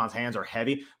think Kayvon's hands are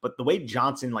heavy, but the way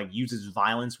Johnson like uses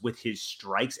violence with his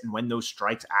strikes, and when those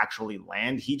strikes actually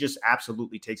land, he just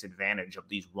absolutely takes advantage of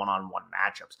these one-on-one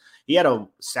matchups. He had a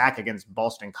sack against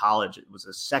Boston College. It was a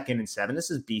 2nd and 7. This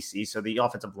is BC. So the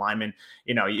offensive lineman,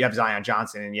 you know, you have Zion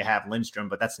Johnson and you have Lindstrom,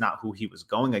 but that's not who he was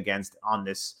going against on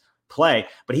this play.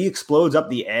 But he explodes up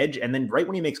the edge, and then right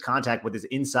when he makes contact with his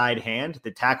inside hand,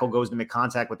 the tackle goes to make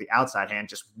contact with the outside hand,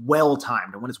 just well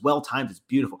timed. And when it's well timed, it's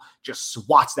beautiful. Just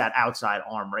swats that outside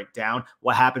arm right down.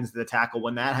 What happens to the tackle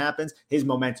when that happens? His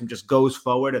momentum just goes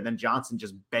forward, and then Johnson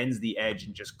just bends the edge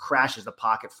and just crashes the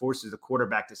pocket, forces the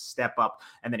quarterback to step up,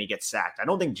 and then he gets sacked. I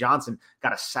don't think Johnson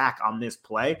got a sack on this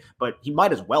play, but he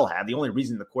might as well have. The only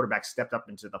reason the quarterback stepped up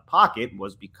into the pocket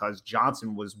was because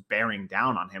Johnson was bearing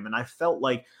down on him. And I felt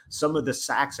like some of the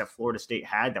sacks that Florida State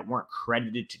had that weren't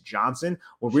credited to Johnson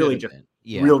were really just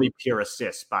really pure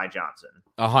assists by Johnson.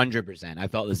 100%. I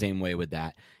felt the same way with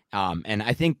that. And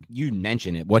I think you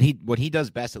mentioned it. What he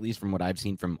does best, at least from what I've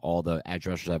seen from all the edge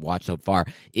rushers I've watched so far,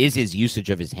 is his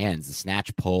usage of his hands, the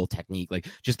snatch pull technique, like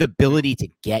just the ability to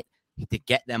get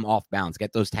them off balance,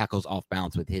 get those tackles off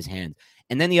balance with his hands.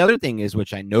 And then the other thing is,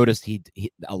 which I noticed he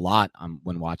a lot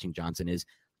when watching Johnson, is,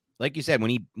 like you said, when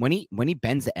he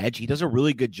bends the edge, he does a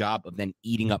really good job of then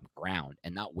eating up ground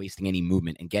and not wasting any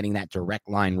movement and getting that direct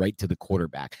line right to the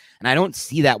quarterback. And I don't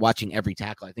see that watching every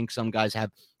tackle. I think some guys have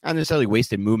not necessarily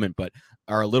wasted movement, but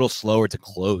are a little slower to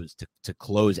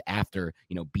close after,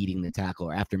 you know, beating the tackle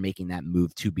or after making that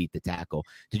move to beat the tackle.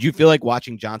 Did you feel like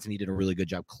watching Johnson, he did a really good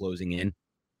job closing in?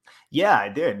 Yeah, I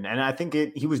did. And I think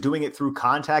he was doing it through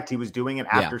contact. He was doing it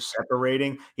after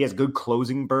separating. He has good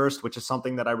closing burst, which is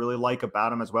something that I really like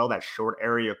about him as well, that short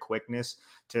area quickness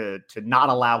to not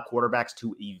allow quarterbacks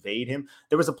to evade him.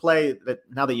 There was a play that,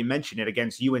 now that you mention it,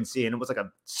 against UNC, and it was like a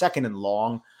 2nd and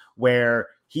long, where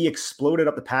he exploded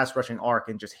up the pass rushing arc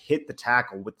and just hit the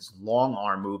tackle with this long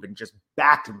arm move and just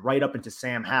backed right up into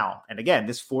Sam Howell. And again,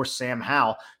 this forced Sam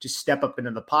Howell to step up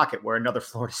into the pocket where another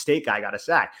Florida State guy got a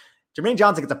sack. Jermaine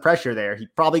Johnson gets a pressure there. He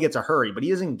probably gets a hurry, but he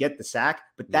doesn't get the sack.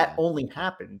 But that only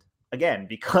happened, again,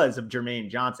 because of Jermaine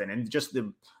Johnson and just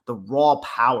the raw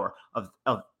power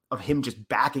of him just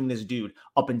backing this dude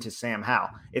up into Sam Howell.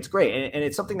 It's great. And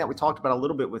it's something that we talked about a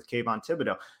little bit with Kayvon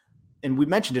Thibodeau. And we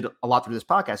mentioned it a lot through this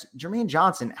podcast. Jermaine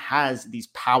Johnson has these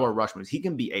power rush moves. He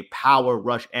can be a power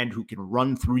rush end who can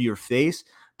run through your face,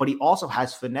 but he also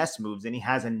has finesse moves, and he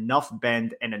has enough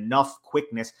bend and enough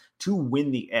quickness to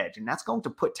win the edge. And that's going to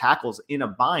put tackles in a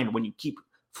bind when you keep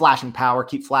flashing power,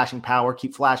 keep flashing power,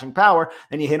 keep flashing power.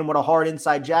 Then you hit him with a hard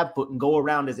inside jab foot and go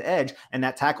around his edge, and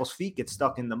that tackle's feet get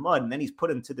stuck in the mud. And then he's put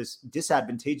into this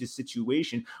disadvantageous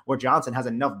situation where Johnson has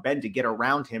enough bend to get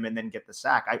around him and then get the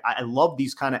sack. I love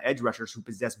these kind of edge rushers who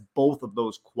possess both of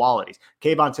those qualities.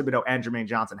 Kayvon Thibodeau and Jermaine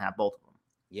Johnson have both of them.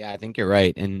 Yeah, I think you're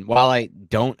right. And while I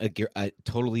don't agree, I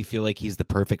totally feel like he's the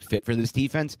perfect fit for this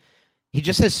defense, he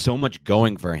just has so much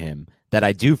going for him that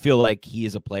I do feel like he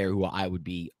is a player who I would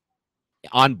be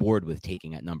on board with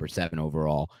taking at number 7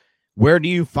 overall. Where do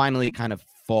you finally kind of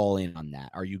fall in on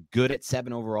that? Are you good at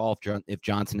 7 overall if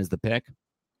Johnson is the pick?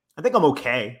 I think I'm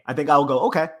okay. I think I'll go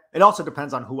okay. It also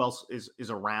depends on who else is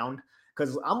around.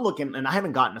 Because I'm looking, and I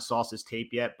haven't gotten to Sauce's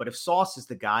tape yet, but if Sauce is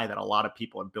the guy that a lot of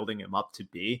people are building him up to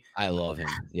be, I love him.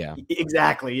 Yeah,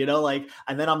 exactly. You know, like,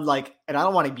 and then I'm like, and I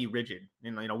don't want to be rigid.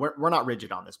 You know, we're not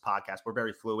rigid on this podcast. We're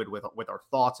very fluid with our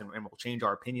thoughts, and we'll change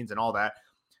our opinions and all that.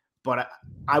 But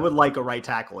I would like a right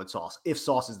tackle at Sauce if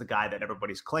Sauce is the guy that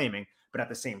everybody's claiming. But at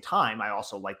the same time, I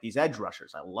also like these edge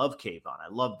rushers. I love Kayvon.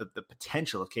 I love the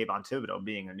potential of Kayvon Thibodeau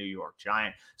being a New York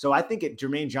Giant. So I think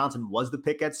Jermaine Johnson was the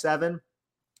pick at 7.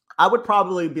 I would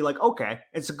probably be like, okay,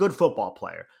 it's a good football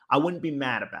player. I wouldn't be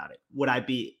mad about it. Would I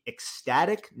be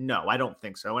ecstatic? No, I don't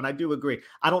think so. And I do agree.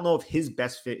 I don't know if his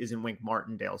best fit is in Wink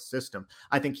Martindale's system.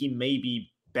 I think he may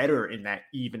be better in that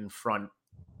even front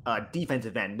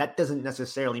defensive end. That doesn't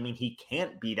necessarily mean he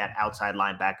can't be that outside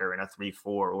linebacker in a 3-4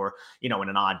 or, in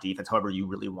an odd defense, however you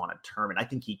really want to term it. I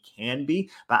think he can be,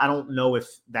 but I don't know if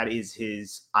that is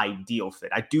his ideal fit.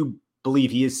 I do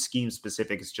believe he is scheme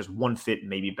specific. It's just one fit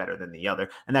may be better than the other.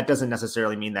 And that doesn't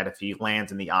necessarily mean that if he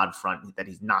lands in the odd front, that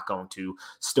he's not going to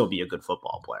still be a good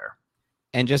football player.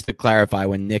 And just to clarify,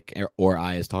 when Nick or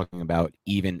I is talking about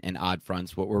even and odd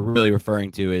fronts, what we're really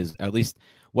referring to is, at least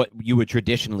what you would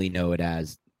traditionally know it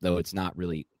as, though it's not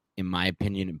really, in my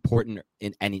opinion, important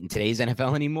in today's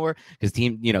NFL anymore, because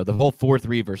the whole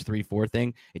 4-3 versus 3-4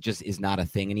 thing, it just is not a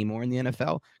thing anymore in the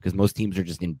NFL, because most teams are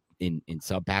just in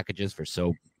sub packages for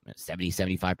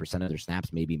 70-75% of their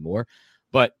snaps, maybe more.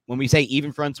 But when we say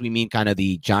even fronts, we mean kind of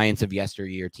the Giants of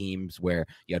yesteryear teams where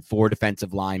you had 4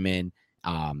 defensive linemen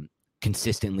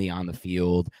consistently on the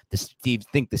field. The Steve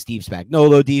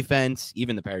Spagnuolo defense,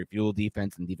 even the Perry Fewell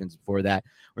defense and defense before that.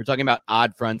 We're talking about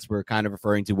odd fronts. We're kind of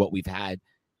referring to what we've had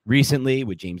recently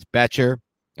with James Bettcher,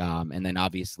 and then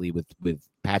obviously with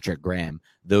Patrick Graham,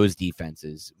 those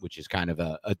defenses, which is kind of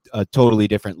a totally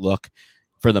different look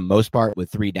for the most part with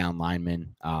 3 down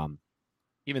linemen.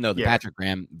 Even though the Patrick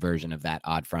Graham version of that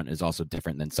odd front is also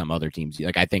different than some other teams.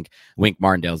 Like, I think Wink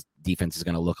Martindale's defense is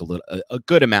going to look a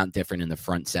good amount different in the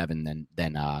front 7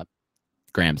 than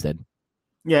Graham's did.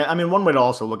 Yeah, I mean, one way to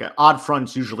also look at odd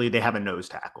fronts, usually they have a nose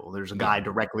tackle. There's a guy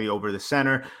directly over the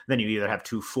center. Then you either have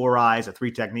 2 4-eyes, a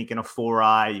 3 technique, and a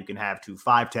 4-eye. You can have 2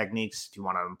 5 techniques if you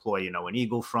want to employ, an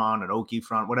eagle front, an okie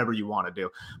front, whatever you want to do.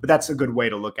 But that's a good way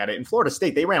to look at it. In Florida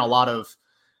State, they ran a lot of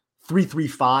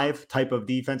 3-3-5 type of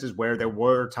defenses where there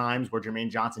were times where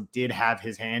Jermaine Johnson did have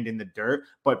his hand in the dirt,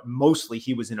 but mostly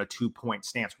he was in a 2-point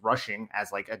stance rushing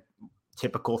as like a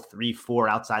typical 3-4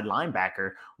 outside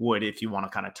linebacker would, if you want to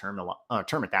kind of term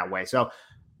it that way. So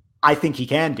I think he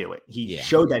can do it. He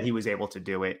showed that he was able to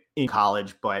do it in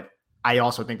college, but I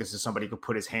also think this is somebody who could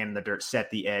put his hand in the dirt,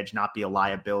 set the edge, not be a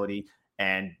liability,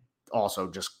 and also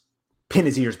just pin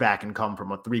his ears back and come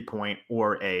from a 3-point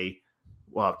or a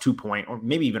 2-point or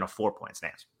maybe even a 4-point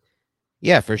stance.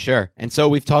 Yeah, for sure. And so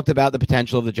we've talked about the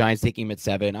potential of the Giants taking him at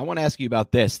 7. I want to ask you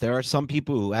about this. There are some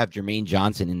people who have Jermaine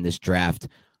Johnson in this draft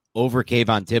over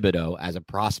Kayvon Thibodeau as a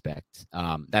prospect.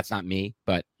 That's not me,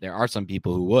 but there are some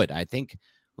people who would. I think,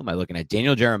 who am I looking at?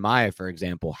 Daniel Jeremiah, for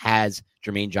example, has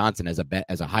Jermaine Johnson as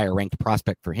a higher ranked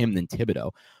prospect for him than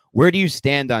Thibodeau. Where do you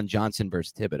stand on Johnson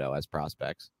versus Thibodeau as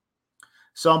prospects?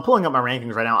 So I'm pulling up my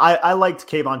rankings right now. I liked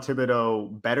Kayvon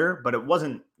Thibodeau better, but it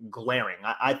wasn't glaring.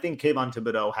 I think Kayvon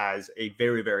Thibodeau has a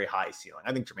very, very high ceiling.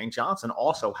 I think Jermaine Johnson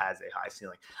also has a high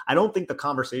ceiling. I don't think the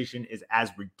conversation is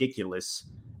as ridiculous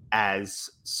as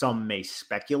some may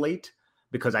speculate,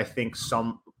 because I think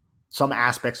some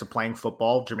aspects of playing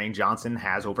football, Jermaine Johnson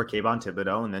has over Kayvon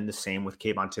Thibodeau, and then the same with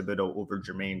Kayvon Thibodeau over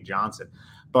Jermaine Johnson.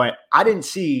 But I didn't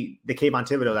see the Kayvon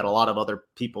Thibodeau that a lot of other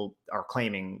people are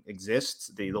claiming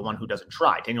exists, the one who doesn't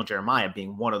try. Daniel Jeremiah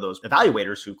being one of those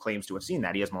evaluators who claims to have seen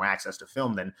that. He has more access to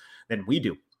film than we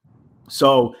do.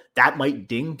 So that might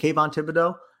ding Kayvon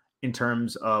Thibodeau in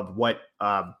terms of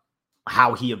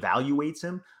how he evaluates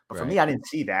him. But for me, I didn't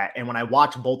see that. And when I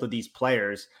watch both of these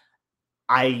players,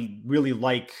 I really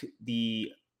like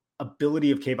the ability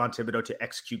of Kayvon Thibodeau to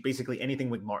execute basically anything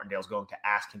Wink Martindale is going to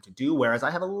ask him to do, whereas I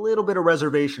have a little bit of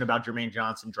reservation about Jermaine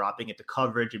Johnson dropping into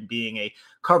coverage and being a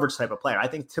coverage type of player. I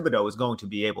think Thibodeau is going to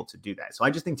be able to do that. So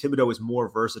I just think Thibodeau is more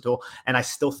versatile, and I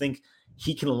still think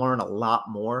he can learn a lot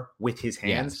more with his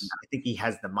hands. Yes. I think he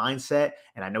has the mindset,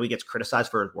 and I know he gets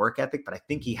criticized for his work ethic, but I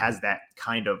think he has that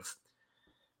kind of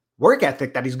work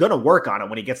ethic that he's going to work on it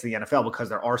when he gets to the NFL, because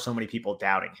there are so many people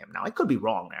doubting him. Now, I could be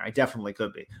wrong there. I definitely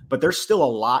could be. But there's still a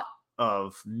lot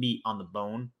of meat on the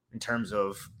bone in terms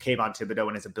of Kayvon Thibodeau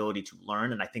and his ability to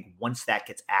learn. And I think once that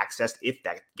gets accessed, if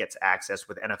that gets accessed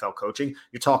with NFL coaching,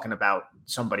 you're talking about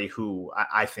somebody who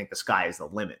I think the sky is the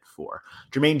limit for.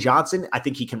 Jermaine Johnson, I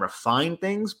think he can refine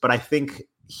things, but I think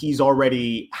he's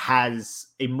already has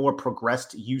a more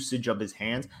progressed usage of his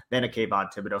hands than a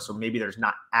Kayvon Thibodeau. So maybe there's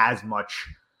not as much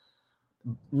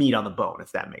meat on the bone,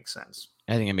 if that makes sense.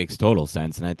 I think it makes total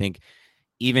sense. And I think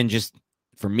even just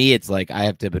for me, it's like I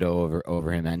have Thibodeau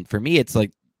over him. And for me, it's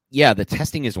like, yeah, the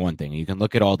testing is one thing. You can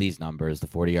look at all these numbers, the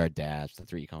 40-yard dash, the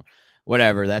 3-cone,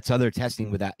 whatever. That's other testing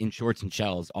without in shorts and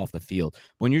shells off the field.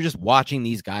 When you're just watching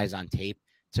these guys on tape,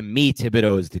 to me,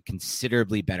 Thibodeau is the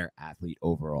considerably better athlete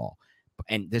overall.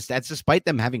 And that's despite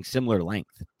them having similar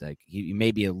length. Like he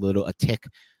may be a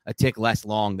tick less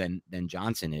long than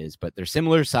Johnson is, but they're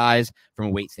similar size from a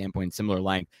weight standpoint, similar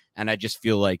length. And I just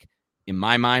feel like in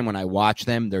my mind, when I watch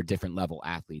them, they're different level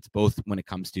athletes, both when it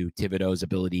comes to Thibodeau's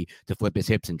ability to flip his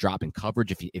hips and drop in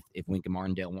coverage if Lincoln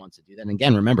Martindale wants to do that. And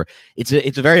again, remember, it's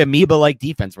a very amoeba-like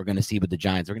defense we're going to see with the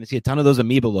Giants. We're going to see a ton of those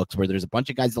amoeba looks where there's a bunch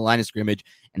of guys at the line of scrimmage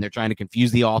and they're trying to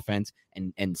confuse the offense,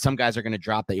 and some guys are going to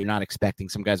drop that you're not expecting.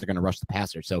 Some guys are going to rush the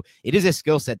passer. So it is a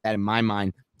skill set that, in my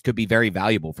mind, could be very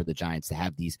valuable for the Giants to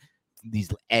have these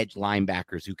edge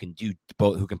linebackers who can do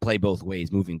both, who can play both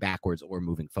ways, moving backwards or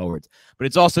moving forwards. But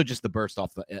it's also just the burst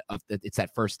off it's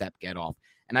that first step get off.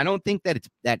 And I don't think that it's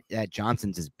that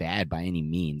Johnson's is bad by any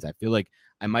means. I feel like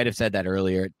I might have said that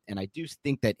earlier, and I do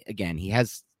think that, again, he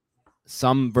has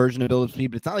some version of ability,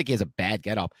 but it's not like he has a bad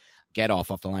get off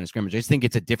the line of scrimmage. I just think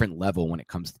it's a different level when it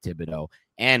comes to Thibodeau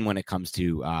and when it comes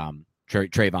to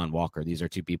Trayvon Walker. These are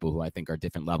two people who I think are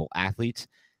different level athletes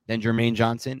than Jermaine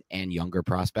Johnson and younger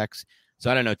prospects.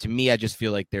 So I don't know. To me, I just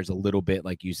feel like there's a little bit,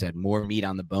 like you said, more meat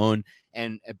on the bone.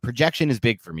 And projection is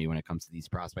big for me when it comes to these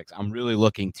prospects. I'm really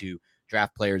looking to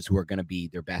draft players who are going to be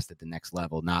their best at the next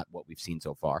level, not what we've seen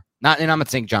so far. And I'm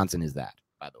not saying Johnson is that,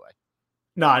 by the way.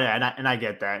 No, yeah, and I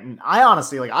get that. And I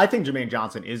honestly, I think Jermaine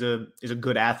Johnson is a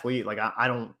good athlete. I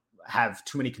don't have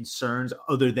too many concerns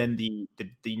other than the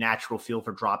natural feel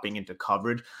for dropping into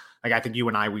coverage. I think you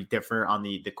and we differ on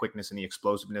the quickness and the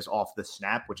explosiveness off the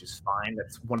snap, which is fine.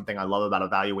 That's one thing I love about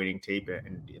evaluating tape.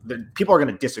 And people are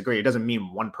going to disagree. It doesn't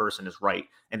mean one person is right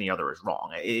and the other is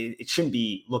wrong. It shouldn't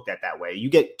be looked at that way. You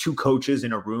get two coaches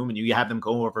in a room and you have them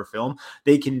go over film.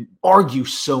 They can argue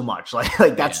so much.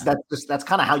 That's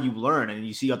kind of how you learn, and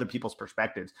you see other people's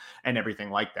perspectives and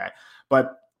everything like that.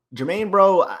 But Jermaine,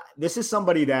 bro, this is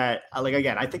somebody that,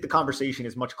 again, I think the conversation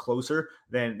is much closer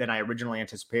than I originally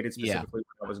anticipated, specifically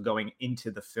when I was going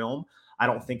into the film. I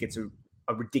don't think it's a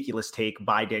ridiculous take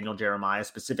by Daniel Jeremiah,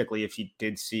 specifically if you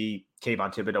did see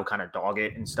Kayvon Thibodeau kind of dog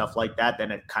it and stuff like that,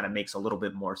 then it kind of makes a little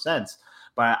bit more sense.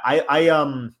 But I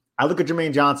look at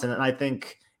Jermaine Johnson, and I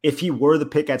think if he were the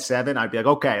pick at 7, I'd be like,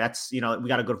 okay, that's, we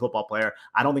got a good football player.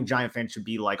 I don't think Giant fans should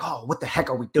be like, oh, what the heck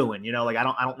are we doing? I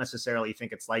don't necessarily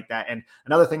think it's like that. And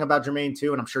another thing about Jermaine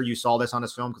too, and I'm sure you saw this on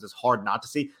his film because it's hard not to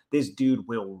see, this dude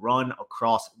will run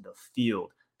across the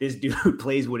field. This dude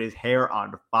plays with his hair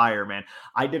on fire, man.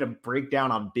 I did a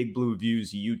breakdown on Big Blue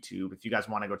Views YouTube. If you guys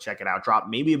want to go check it out, dropped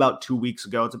maybe about 2 weeks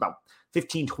ago. It's about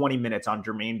 15, 20 minutes on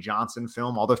Jermaine Johnson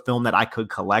film, all the film that I could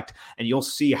collect. And you'll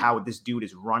see how this dude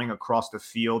is running across the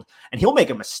field. And he'll make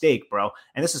a mistake, bro.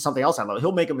 And this is something else I love.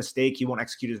 He'll make a mistake. He won't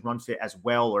execute his run fit as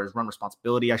well, or his run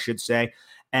responsibility, I should say.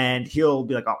 And he'll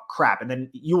be like, oh, crap. And then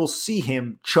you will see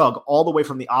him chug all the way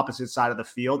from the opposite side of the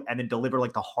field and then deliver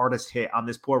the hardest hit on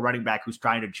this poor running back who's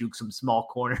trying to juke some small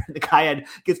corner. The guy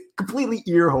gets completely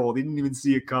ear-holed. He didn't even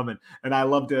see it coming. And I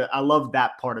love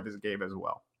that part of his game as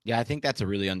well. Yeah, I think that's a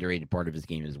really underrated part of his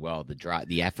game as well.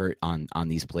 The effort on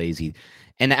these plays.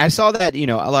 And I saw that, a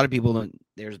lot of people,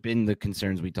 there's been the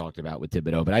concerns we talked about with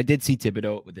Thibodeau, but I did see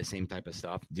Thibodeau with the same type of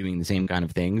stuff, doing the same kind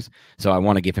of things. So I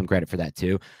want to give him credit for that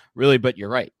too. Really, but you're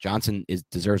right. Johnson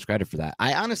deserves credit for that.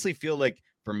 I honestly feel like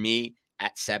for me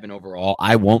at 7 overall,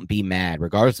 I won't be mad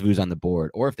regardless of who's on the board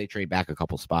or if they trade back a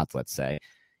couple spots, let's say,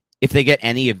 if they get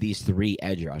any of these 3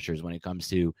 edge rushers when it comes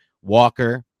to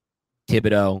Walker,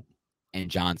 Thibodeau, and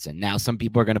Johnson. Now, some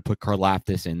people are going to put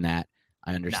Karlaftis in that.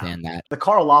 I understand that. The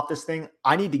Karlaftis thing,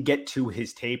 I need to get to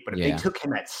his tape, but if they took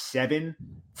him at 7,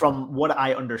 from what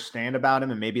I understand about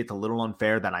him, and maybe it's a little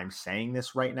unfair that I'm saying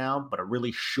this right now, but a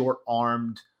really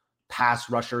short-armed pass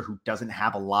rusher who doesn't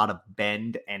have a lot of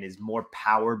bend and is more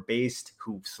power-based,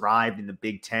 who thrived in the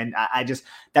Big Ten.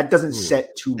 That doesn't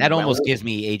set too That well. Almost gives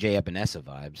me AJ Epinesa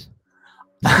vibes.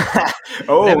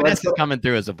 That's coming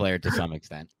through as a player to some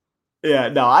extent. Yeah,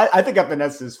 no, I think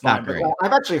Epinesa is fine. But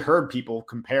I've actually heard people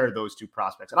compare those two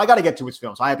prospects, and I got to get to his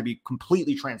film, so I have to be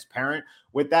completely transparent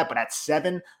with that. But at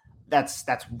 7, that's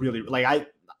really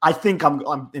I think I'm,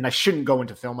 and I shouldn't go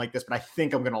into film like this, but I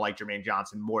think I'm going to like Jermaine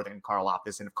Johnson more than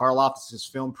Karlaftis. And if Karlaftis'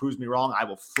 film proves me wrong, I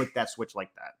will flip that switch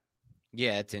like that.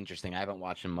 Yeah, it's interesting. I haven't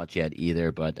watched him much yet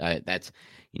either, but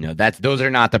those are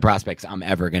not the prospects I'm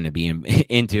ever going to be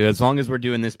into. As long as we're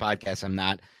doing this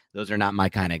podcast, those are not my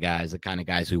kind of guys, the kind of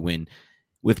guys who win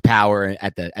with power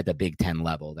at the Big Ten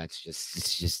level. That's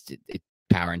just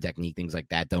power and technique, things like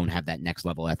that don't have that next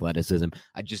level athleticism.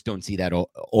 I just don't see that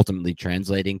ultimately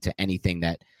translating to anything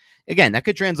that, again, that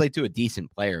could translate to a decent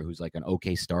player who's like an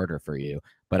okay starter for you,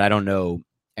 but I don't know,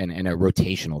 and a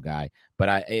rotational guy.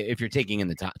 But if you're talking in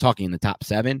the top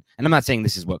 7, and I'm not saying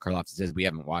this is what Karlaftis says, we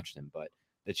haven't watched him, but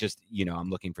it's just, I'm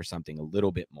looking for something a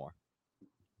little bit more.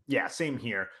 Yeah, same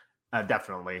here.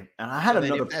 Definitely. And I had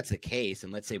another. If that's the case,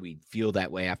 and let's say we feel that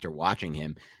way after watching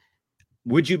him,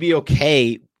 would you be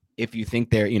okay if you think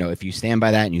there, if you stand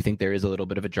by that and you think there is a little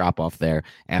bit of a drop off there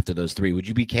after those three, would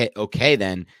you be okay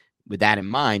then with that in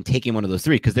mind, taking one of those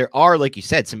three? Because there are, like you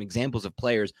said, some examples of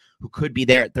players who could be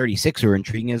there at 36 who are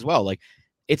intriguing as well. Like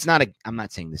I'm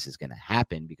not saying this is going to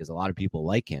happen because a lot of people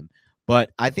like him,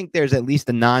 but I think there's at least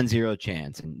a non-zero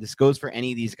chance. And this goes for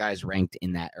any of these guys ranked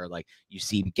in that, or like you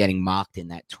see getting mocked in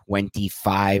that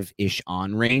 25-ish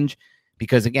on range.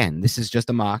 Because, again, this is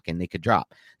just a mock and they could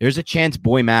drop. There's a chance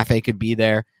Boy Maffei could be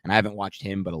there, and I haven't watched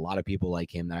him, but a lot of people like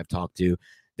him that I've talked to.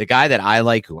 The guy that I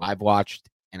like, who I've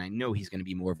watched, and I know he's going to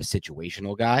be more of a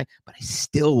situational guy, but I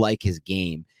still like his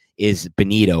game, is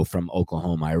Benito from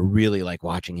Oklahoma. I really like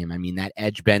watching him. I mean, that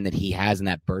edge bend that he has and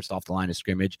that burst off the line of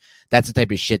scrimmage, that's the type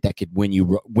of shit that could win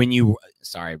you,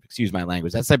 sorry, excuse my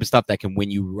language, that's the type of stuff that can win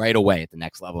you right away at the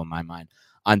next level in my mind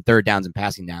on third downs and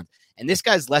passing downs. And this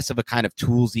guy's less of a kind of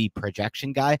toolsy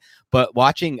projection guy, but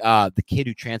watching the kid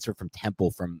who transferred from Temple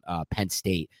from Penn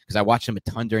State, because I watched him a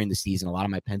ton during the season. A lot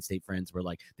of my Penn State friends were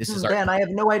like, "This is Dan, I have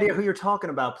no idea who you're talking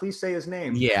about. Please say his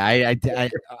name." Yeah,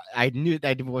 I knew.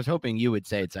 I was hoping you would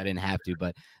say it, so I didn't have to.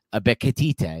 But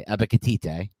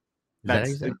Abekatite.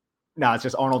 No, it's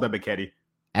just Arnold Ebiketie.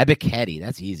 Ebiketie.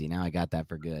 That's easy. Now I got that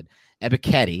for good.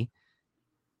 Ebiketie.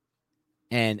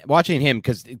 And watching him,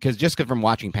 because from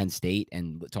watching Penn State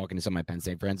and talking to some of my Penn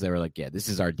State friends, they were like, yeah, this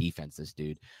is our defense, this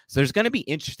dude. So there's going to be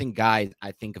interesting guys,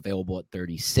 I think, available at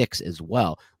 36 as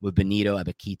well, with Benito,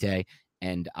 Ebiketie,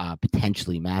 and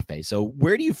potentially Maffei. So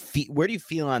where do you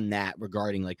feel on that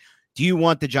regarding, like, do you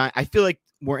want the Giants? I feel like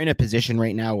we're in a position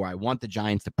right now where I want the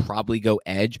Giants to probably go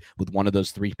edge with one of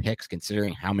those three picks,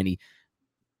 considering how many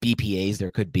BPAs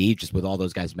there could be, just with all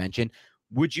those guys mentioned.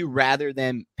 Would you rather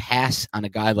them pass on a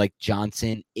guy like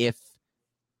Johnson if,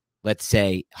 let's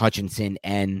say, Hutchinson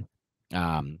and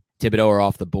Thibodeau are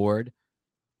off the board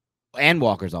and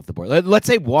Walker's off the board? Let's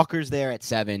say Walker's there at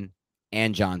 7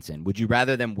 and Johnson. Would you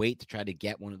rather them wait to try to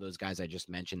get one of those guys I just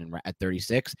mentioned at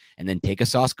 36 and then take a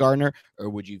Sauce Gardner? Or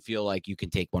would you feel like you can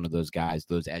take one of those guys,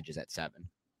 those edges at 7?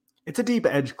 It's a deep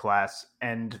edge class,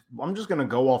 and I'm just going to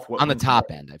go off what on the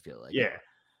top end, I feel like. Yeah.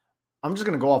 I'm just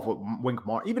going to go off what Wink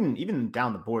Mar. Even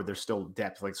down the board, there's still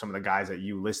depth. Like some of the guys that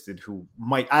you listed who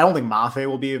might. I don't think Maffei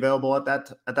will be available at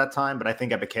that time, but I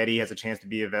think Ebiketie has a chance to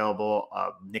be available.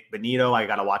 Nick Benito, I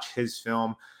got to watch his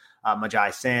film.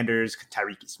 Majai Sanders,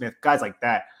 Tyreek Smith, guys like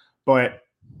that. But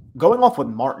going off what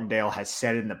Martindale has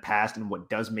said in the past and what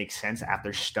does make sense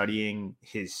after studying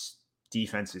his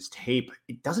defense's tape,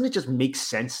 doesn't it just make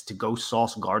sense to go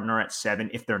Sauce Gardner at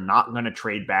 7 if they're not going to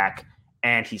trade back?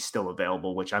 And he's still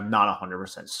available, which I'm not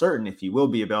 100% certain if he will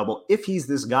be available, if he's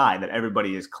this guy that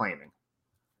everybody is claiming.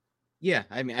 Yeah,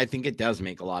 I mean, I think it does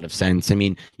make a lot of sense. I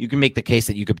mean, you can make the case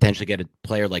that you could potentially get a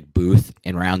player like Booth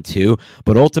in round 2,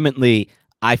 but ultimately,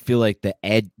 I feel like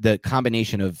the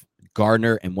combination of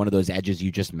Gardner and one of those edges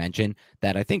you just mentioned,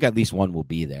 that I think at least one will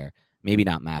be there. Maybe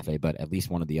not Maffei, but at least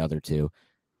one of the other two.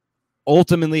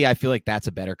 Ultimately, I feel like that's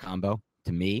a better combo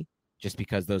to me. Just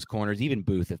because those corners, even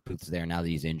Booth, if Booth's there now that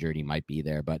he's injured, he might be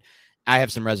there. But I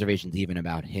have some reservations even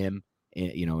about him,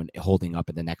 holding up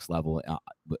at the next level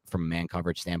from a man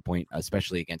coverage standpoint,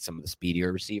 especially against some of the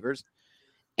speedier receivers.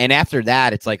 And after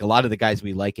that, it's like a lot of the guys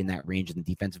we like in that range in the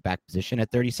defensive back position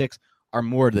at 36 are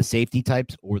more the safety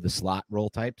types or the slot role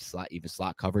types, even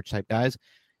slot coverage type guys.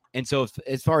 And so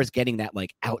as far as getting that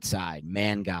like outside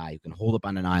man guy who can hold up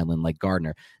on an island like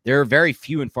Gardner, there are very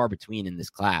few and far between in this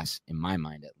class, in my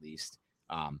mind at least,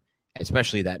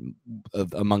 especially that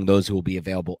among those who will be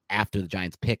available after the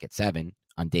Giants pick at 7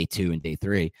 on day 2 and day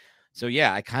 3. So,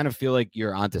 yeah, I kind of feel like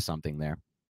you're onto something there.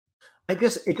 I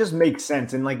guess it just makes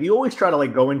sense. And like you always try to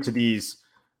like go into these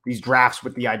drafts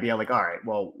with the idea like, all right,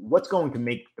 well, what's going to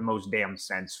make the most damn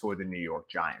sense for the New York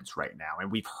Giants right now?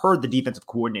 And we've heard the defensive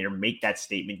coordinator make that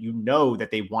statement. You know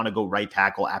that they want to go right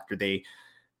tackle after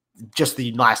just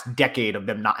the last decade of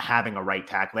them not having a right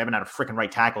tackle. They haven't had a freaking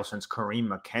right tackle since Kareem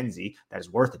McKenzie. That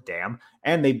is worth a damn.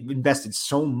 And they've invested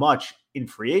so much in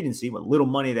free agency, what little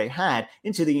money they had,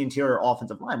 into the interior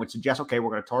offensive line, which suggests, okay, we're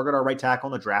going to target our right tackle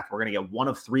in the draft. We're going to get one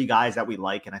of 3 guys that we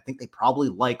like. And I think they probably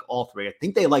like all 3. I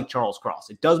think they like Charles Cross.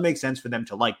 It does make sense for them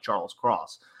to like Charles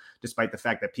Cross, despite the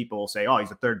fact that people will say, oh, he's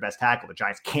the 3rd best tackle. The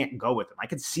Giants can't go with him. I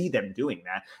could see them doing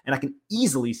that. And I can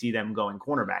easily see them going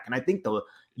cornerback. And I think the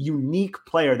unique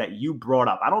player that you brought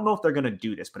up, I don't know if they're going to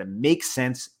do this, but it makes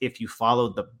sense if you follow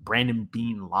the Brandon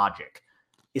Beane logic,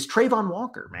 is Trayvon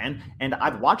Walker, man. And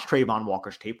I've watched Trayvon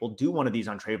Walker's tape. We'll do one of these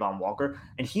on Trayvon Walker,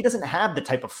 and he doesn't have the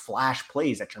type of flash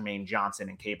plays that Jermaine Johnson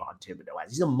and Kayvon Thibodeau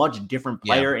has. He's a much different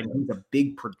player, and he's a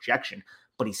big projection,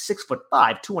 but he's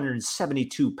 6'5",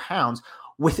 272 pounds,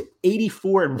 with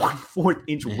 84 and 1/4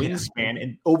 inch wingspan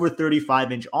and over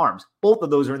 35-inch arms. Both of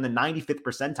those are in the 95th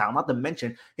percentile, not to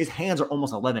mention his hands are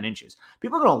almost 11 inches.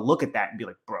 People are going to look at that and be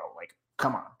like, bro, like,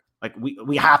 come on. Like,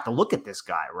 we have to look at this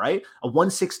guy, right? A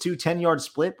 1.62 10-yard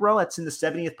split, bro, that's in the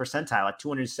 70th percentile at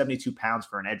 272 pounds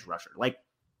for an edge rusher. Like,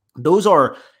 those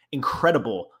are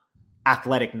incredible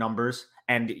athletic numbers.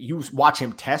 And you watch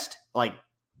him test, like,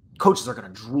 coaches are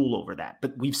going to drool over that.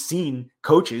 But we've seen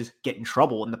coaches get in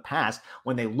trouble in the past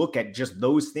when they look at just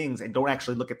those things and don't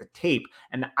actually look at the tape.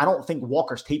 And I don't think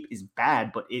Walker's tape is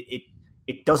bad, but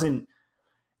it doesn't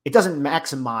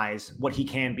maximize what he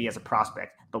can be as a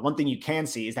prospect. But one thing you can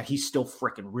see is that he's still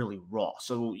freaking really raw.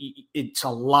 So it's a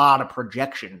lot of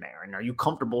projection there. And are you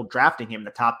comfortable drafting him in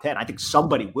the top 10? I think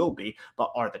somebody will be,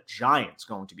 but are the Giants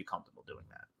going to be comfortable doing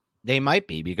that? They might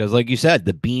be, because like you said,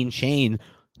 the bean chain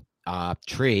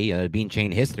bean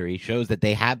chain history shows that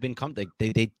they have been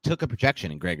they took a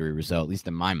projection in Gregory Rousseau, at least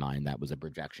in my mind. That was a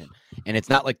projection, and it's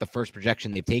not like the first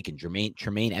projection they've taken.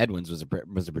 Tremaine Edmonds was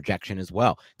a projection as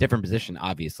well. Different position,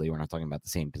 obviously. We're not talking about the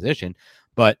same position,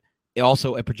 but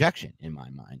also a projection in my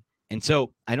mind. And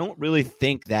so I don't really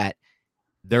think that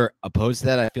they're opposed to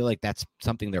that. I feel like that's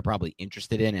something they're probably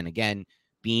interested in. And again,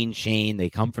 Bean, Shane, they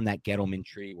come from that Gettleman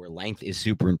tree where length is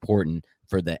super important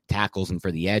for the tackles and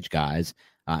for the edge guys.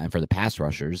 And for the pass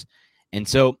rushers. And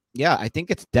so, yeah, I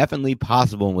think it's definitely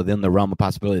possible and within the realm of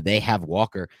possibility they have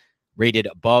Walker rated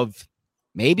above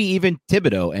maybe even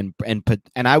Thibodeau.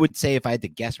 And I would say if I had to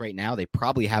guess right now, they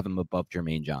probably have him above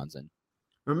Jermaine Johnson.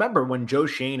 Remember when Joe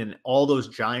Shane and all those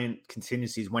giant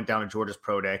contingencies went down to Georgia's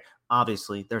pro day?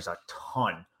 Obviously, there's a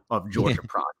ton of Georgia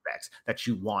prospects that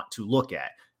you want to look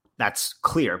at. That's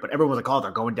clear. But everyone was like, oh,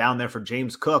 they're going down there for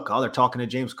James Cook. Oh, they're talking to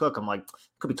James Cook. I'm like,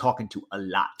 could be talking to a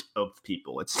lot of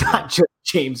people. It's not just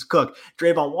James Cook,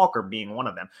 Trayvon Walker being one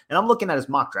of them. And I'm looking at his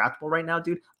mock draftable right now,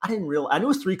 dude. I knew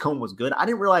his 3-cone was good. I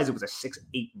didn't realize it was a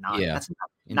 6.89. Yeah, that's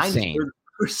not 93rd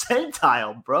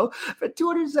percentile, bro. For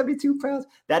 272 pounds.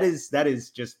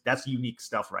 That's unique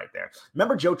stuff right there.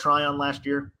 Remember Joe Tryon last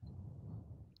year?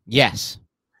 Yes.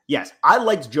 I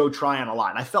liked Joe Tryon a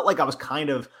lot. And I felt like I was kind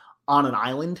of on an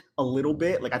island a little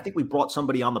bit. Like, I think we brought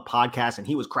somebody on the podcast and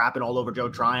he was crapping all over Joe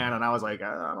Tryon. And I was like,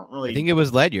 I don't really. I think it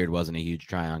was Ledyard wasn't a huge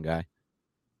Tryon guy.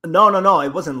 No.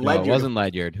 It wasn't Ledyard. No, it wasn't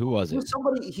Ledyard. Who was it?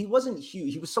 He wasn't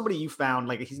huge. He was somebody you found.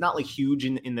 Like, he's not like huge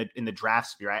in the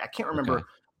draft sphere. I can't remember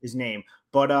his name,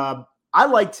 but I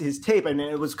liked his tape, and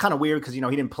it was kind of weird because, he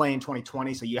didn't play in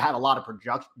 2020, so you had a lot of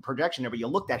projection there, but you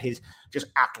looked at his just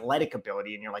athletic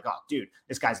ability, and you're like, oh, dude,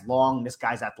 this guy's long, this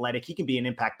guy's athletic, he can be an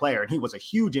impact player, and he was a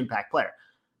huge impact player,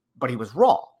 but he was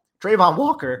raw. Trayvon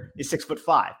Walker is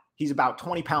 6'5". He's about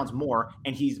 20 pounds more,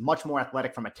 and he's much more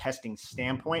athletic from a testing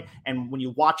standpoint, and when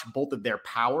you watch both of their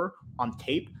power on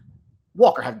tape,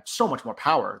 Walker had so much more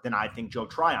power than I think Joe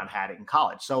Tryon had in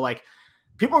college. So, like,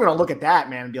 people are going to look at that,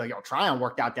 man, and be like, yo, Tryon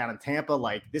worked out down in Tampa.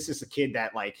 Like, this is a kid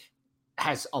that, like,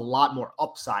 has a lot more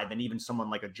upside than even someone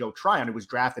like a Joe Tryon who was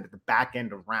drafted at the back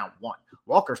end of round 1.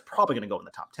 Walker's probably going to go in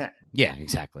the top 10. Yeah,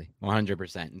 exactly.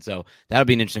 100%. And so that'll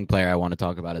be an interesting player I want to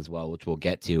talk about as well, which we'll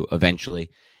get to eventually.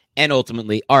 And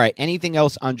ultimately, all right, anything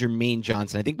else on Jermaine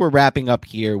Johnson? I think we're wrapping up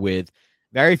here with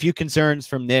very few concerns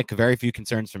from Nick, very few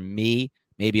concerns from me,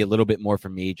 maybe a little bit more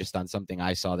from me just on something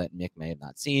I saw that Nick may have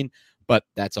not seen, but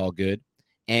that's all good.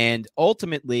 And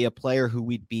ultimately, a player who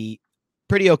we'd be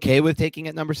pretty okay with taking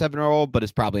at number 7 overall, but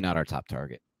is probably not our top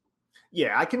target.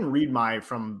 Yeah, I can read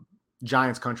from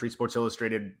Giants Country Sports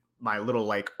Illustrated, my little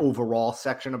like overall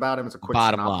section about him. It's a quick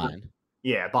bottom synopsis. line.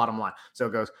 Yeah, bottom line. So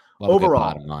it goes overall.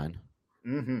 Bottom line.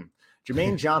 Mm-hmm.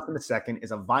 Jermaine Johnson II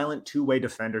is a violent two-way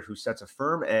defender who sets a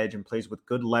firm edge and plays with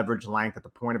good leverage length at the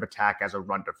point of attack as a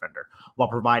run defender, while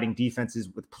providing defenses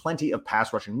with plenty of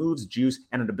pass rushing moves, juice,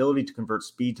 and an ability to convert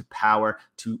speed to power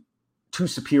to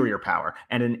superior power,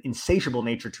 and an insatiable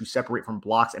nature to separate from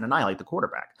blocks and annihilate the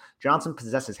quarterback. Johnson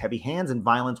possesses heavy hands and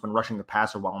violence when rushing the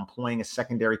passer while employing a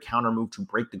secondary counter move to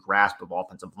break the grasp of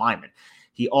offensive linemen.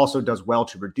 He also does well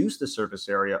to reduce the surface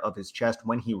area of his chest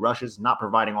when he rushes, not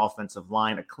providing offensive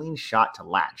line a clean shot to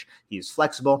latch. He is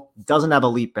flexible, doesn't have a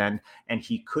leap bend, and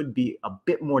he could be a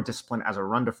bit more disciplined as a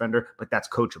run defender, but that's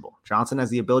coachable. Johnson has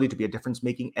the ability to be a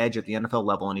difference-making edge at the NFL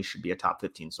level, and he should be a top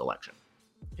 15 selection.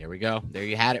 There we go. There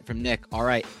you had it from Nick. All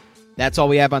right. That's all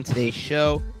we have on today's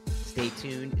show. Stay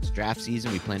tuned. It's draft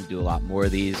season. We plan to do a lot more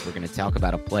of these. We're going to talk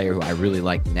about a player who I really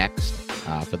like next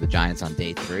for the Giants on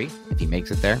day 3, if he makes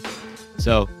it there.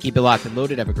 So keep it locked and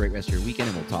loaded. Have a great rest of your weekend,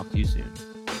 and we'll talk to you soon.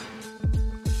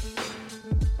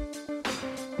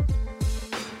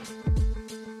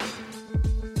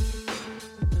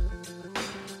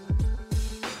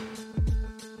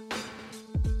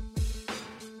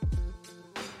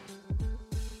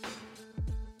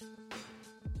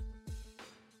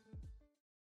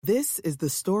 This is the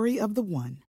story of the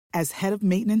one. As head of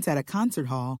maintenance at a concert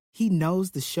hall, he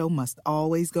knows the show must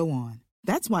always go on.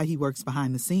 That's why he works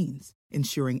behind the scenes,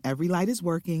 ensuring every light is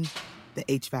working, the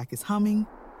HVAC is humming,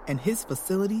 and his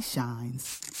facility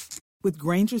shines. With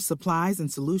Grainger's supplies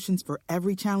and solutions for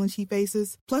every challenge he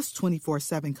faces, plus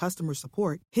 24/7 customer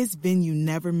support, his venue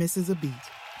never misses a beat.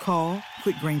 Call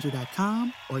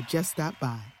quickgrainger.com or just stop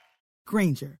by.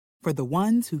 Grainger, for the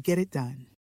ones who get it done.